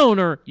a right. gun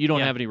owner, you don't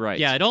Yeah. have any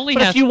rights. Yeah, it only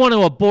But has- if you want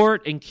to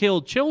abort and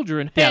kill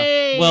children,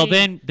 hey, Well,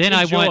 then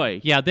I enjoy.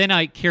 want. Yeah, then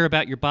I care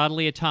about your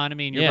bodily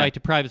autonomy and your Yeah. right to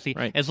privacy.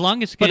 Right. As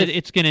long as But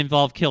it's going to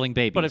involve killing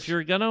babies. But if you're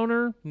a gun owner,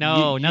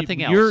 No,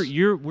 nothing else.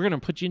 We're going to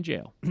put you in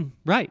jail.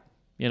 right.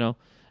 You know,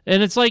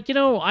 and it's like,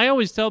 I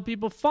always tell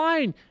people,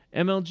 fine,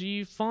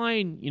 MLG,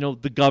 fine,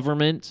 the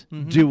government,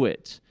 do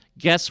it.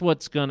 Guess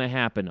what's going to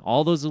happen?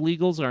 All those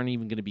illegals aren't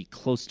even going to be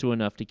close to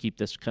enough to keep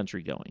this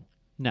country going.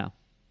 No.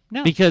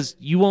 No. Because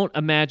you won't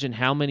imagine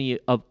how many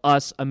of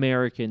us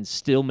Americans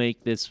still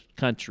make this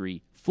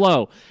country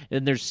flow.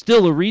 And there's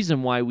still a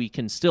reason why we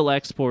can still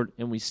export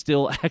and we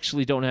still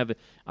actually don't have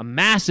a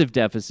massive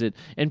deficit.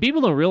 And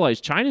people don't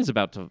realize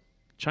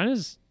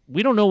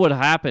we don't know what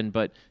happened,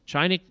 but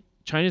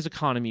China's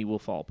economy will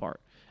fall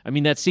apart. I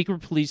mean, that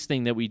secret police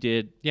thing that we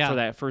did for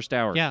that first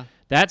hour. Yeah.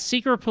 That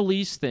secret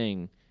police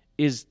thing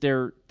is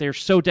they're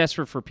so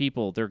desperate for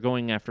people, they're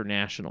going after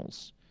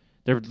nationals.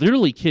 They're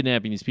literally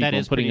kidnapping these people That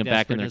and is putting them pretty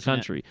back in their desperate, isn't it?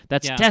 country.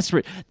 That's Yeah.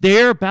 desperate.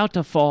 They're about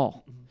to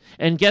fall.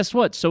 And guess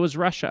what? So is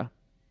Russia.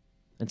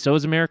 And so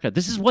is America.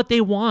 This is what they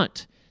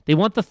want. They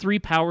want the three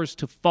powers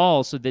to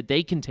fall so that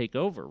they can take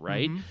over,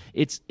 right?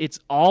 It's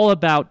all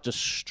about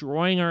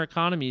destroying our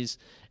economies.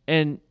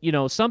 And,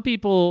 some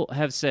people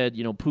have said,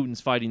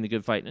 Putin's fighting the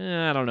good fight.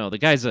 I don't know. The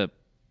guy's a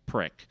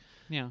prick.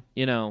 Yeah.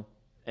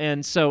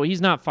 And so he's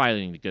not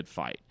fighting the good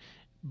fight.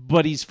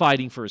 But he's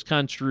fighting for his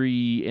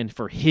country and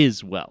for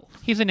his wealth.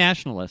 He's a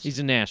nationalist. He's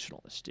a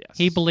nationalist, yes.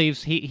 He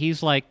believes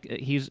he's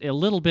a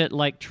little bit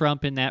like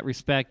Trump in that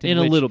respect. In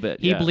a which little bit,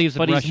 he yeah. believes in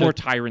but Russia. he's more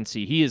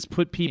tyranny. He has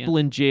put people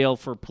in jail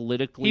for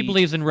politically. He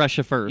believes in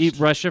Russia first.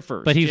 Russia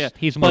first, but yeah.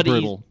 he's more But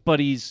brutal. But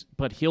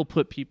he'll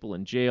put people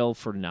in jail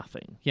for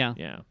nothing. Yeah.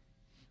 yeah.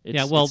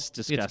 It's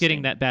disgusting.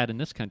 getting that bad in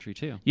this country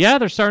too. Yeah,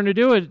 they're starting to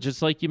do it,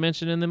 just like you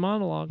mentioned in the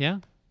monologue. Yeah,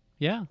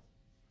 yeah.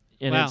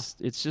 And Wow.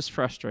 it's just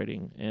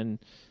frustrating. And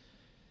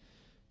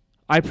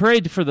I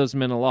prayed for those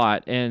men a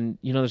lot, and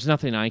there's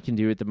nothing I can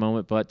do at the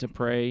moment but to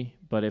pray.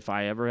 But if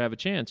I ever have a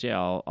chance,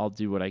 I'll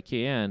do what I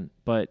can.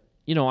 But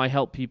I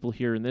help people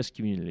here in this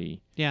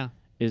community. Yeah.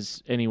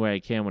 Is any way I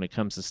can when it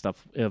comes to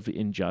stuff of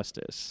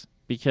injustice,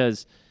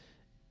 because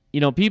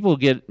people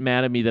get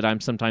mad at me that I'm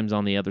sometimes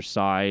on the other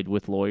side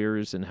with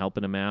lawyers and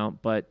helping them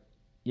out. But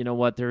you know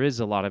what? There is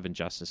a lot of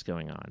injustice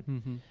going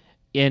on,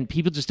 and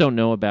people just don't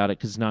know about it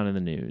because it's not in the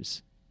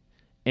news.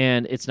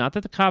 And it's not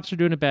that the cops are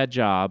doing a bad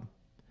job.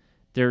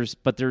 There's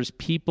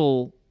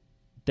people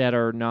that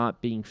are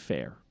not being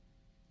fair,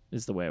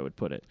 is the way I would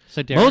put it.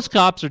 So Derek, most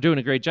cops are doing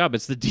a great job.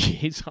 It's the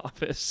DA's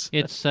office.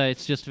 It's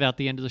just about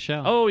the end of the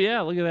show. Oh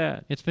yeah, look at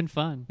that. It's been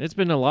fun. It's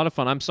been a lot of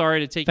fun. I'm sorry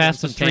to take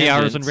Fastest some 3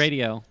 hours in tangents.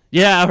 radio.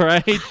 Yeah,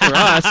 right. For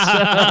us.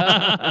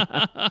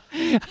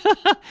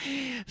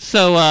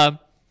 So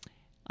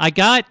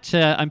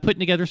I'm putting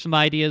together some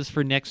ideas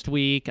for next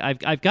week.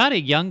 I've got a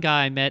young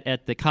guy I met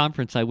at the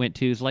conference I went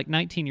to. He's like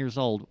 19 years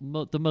old.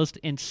 The most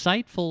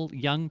insightful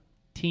young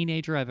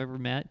teenager I've ever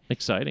met.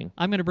 Exciting.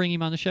 I'm going to bring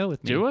him on the show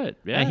with me. Do it.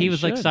 Yeah, and he you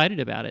was should. excited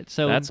about it.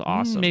 So That's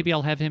awesome. Maybe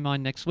I'll have him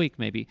on next week.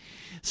 Maybe.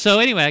 So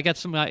anyway, I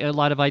got a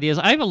lot of ideas.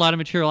 I have a lot of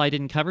material I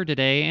didn't cover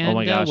today, and Oh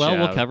my gosh, we'll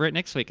yeah. cover it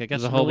next week. I got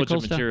There's a some whole really bunch cool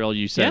of stuff. material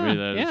you sent me Yeah,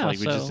 that yeah, we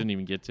just so didn't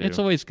even get to. It's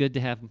always good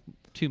to have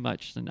too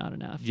much than not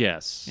enough.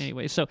 Yes.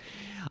 Anyway, so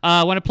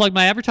I want to plug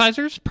my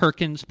advertisers.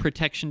 Perkins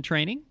Protection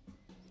Training.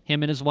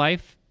 Him and his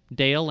wife,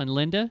 Dale and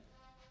Linda.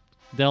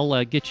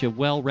 They'll get you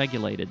well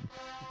regulated.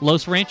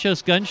 Los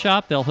Ranchos Gun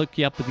Shop. They'll hook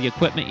you up with the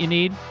equipment you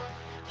need.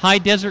 High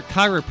Desert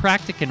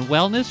Chiropractic and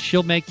Wellness.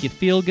 She'll make you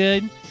feel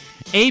good.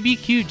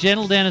 ABQ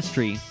Dental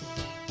Dentistry.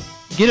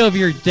 Get over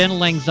your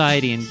dental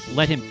anxiety and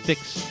let him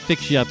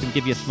fix you up and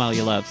give you a smile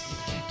you love.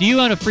 Do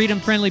you own a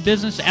freedom-friendly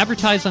business?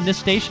 Advertise on this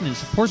station and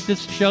support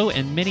this show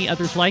and many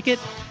others like it.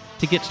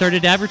 To get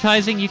started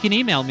advertising, you can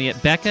email me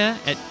at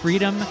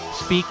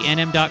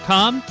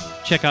becca@freedomspeaknm.com.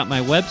 Check out my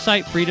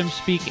website,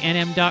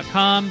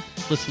 freedomspeaknm.com.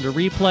 Listen to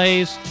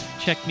replays.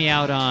 Check me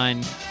out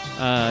on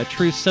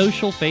Truth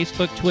Social,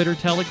 Facebook, Twitter,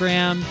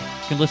 Telegram. You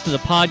can listen to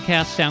the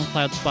podcast,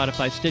 SoundCloud,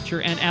 Spotify,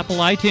 Stitcher, and Apple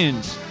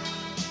iTunes.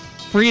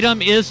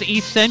 Freedom is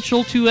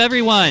essential to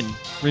everyone.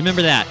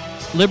 Remember that.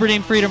 Liberty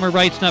and freedom are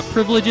rights, not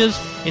privileges.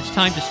 It's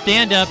time to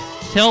stand up,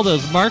 tell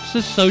those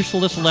Marxist,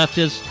 socialist,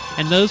 leftists,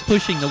 and those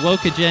pushing the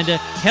woke agenda,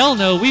 hell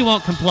no, we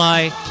won't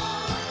comply.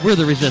 We're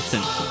the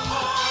resistance.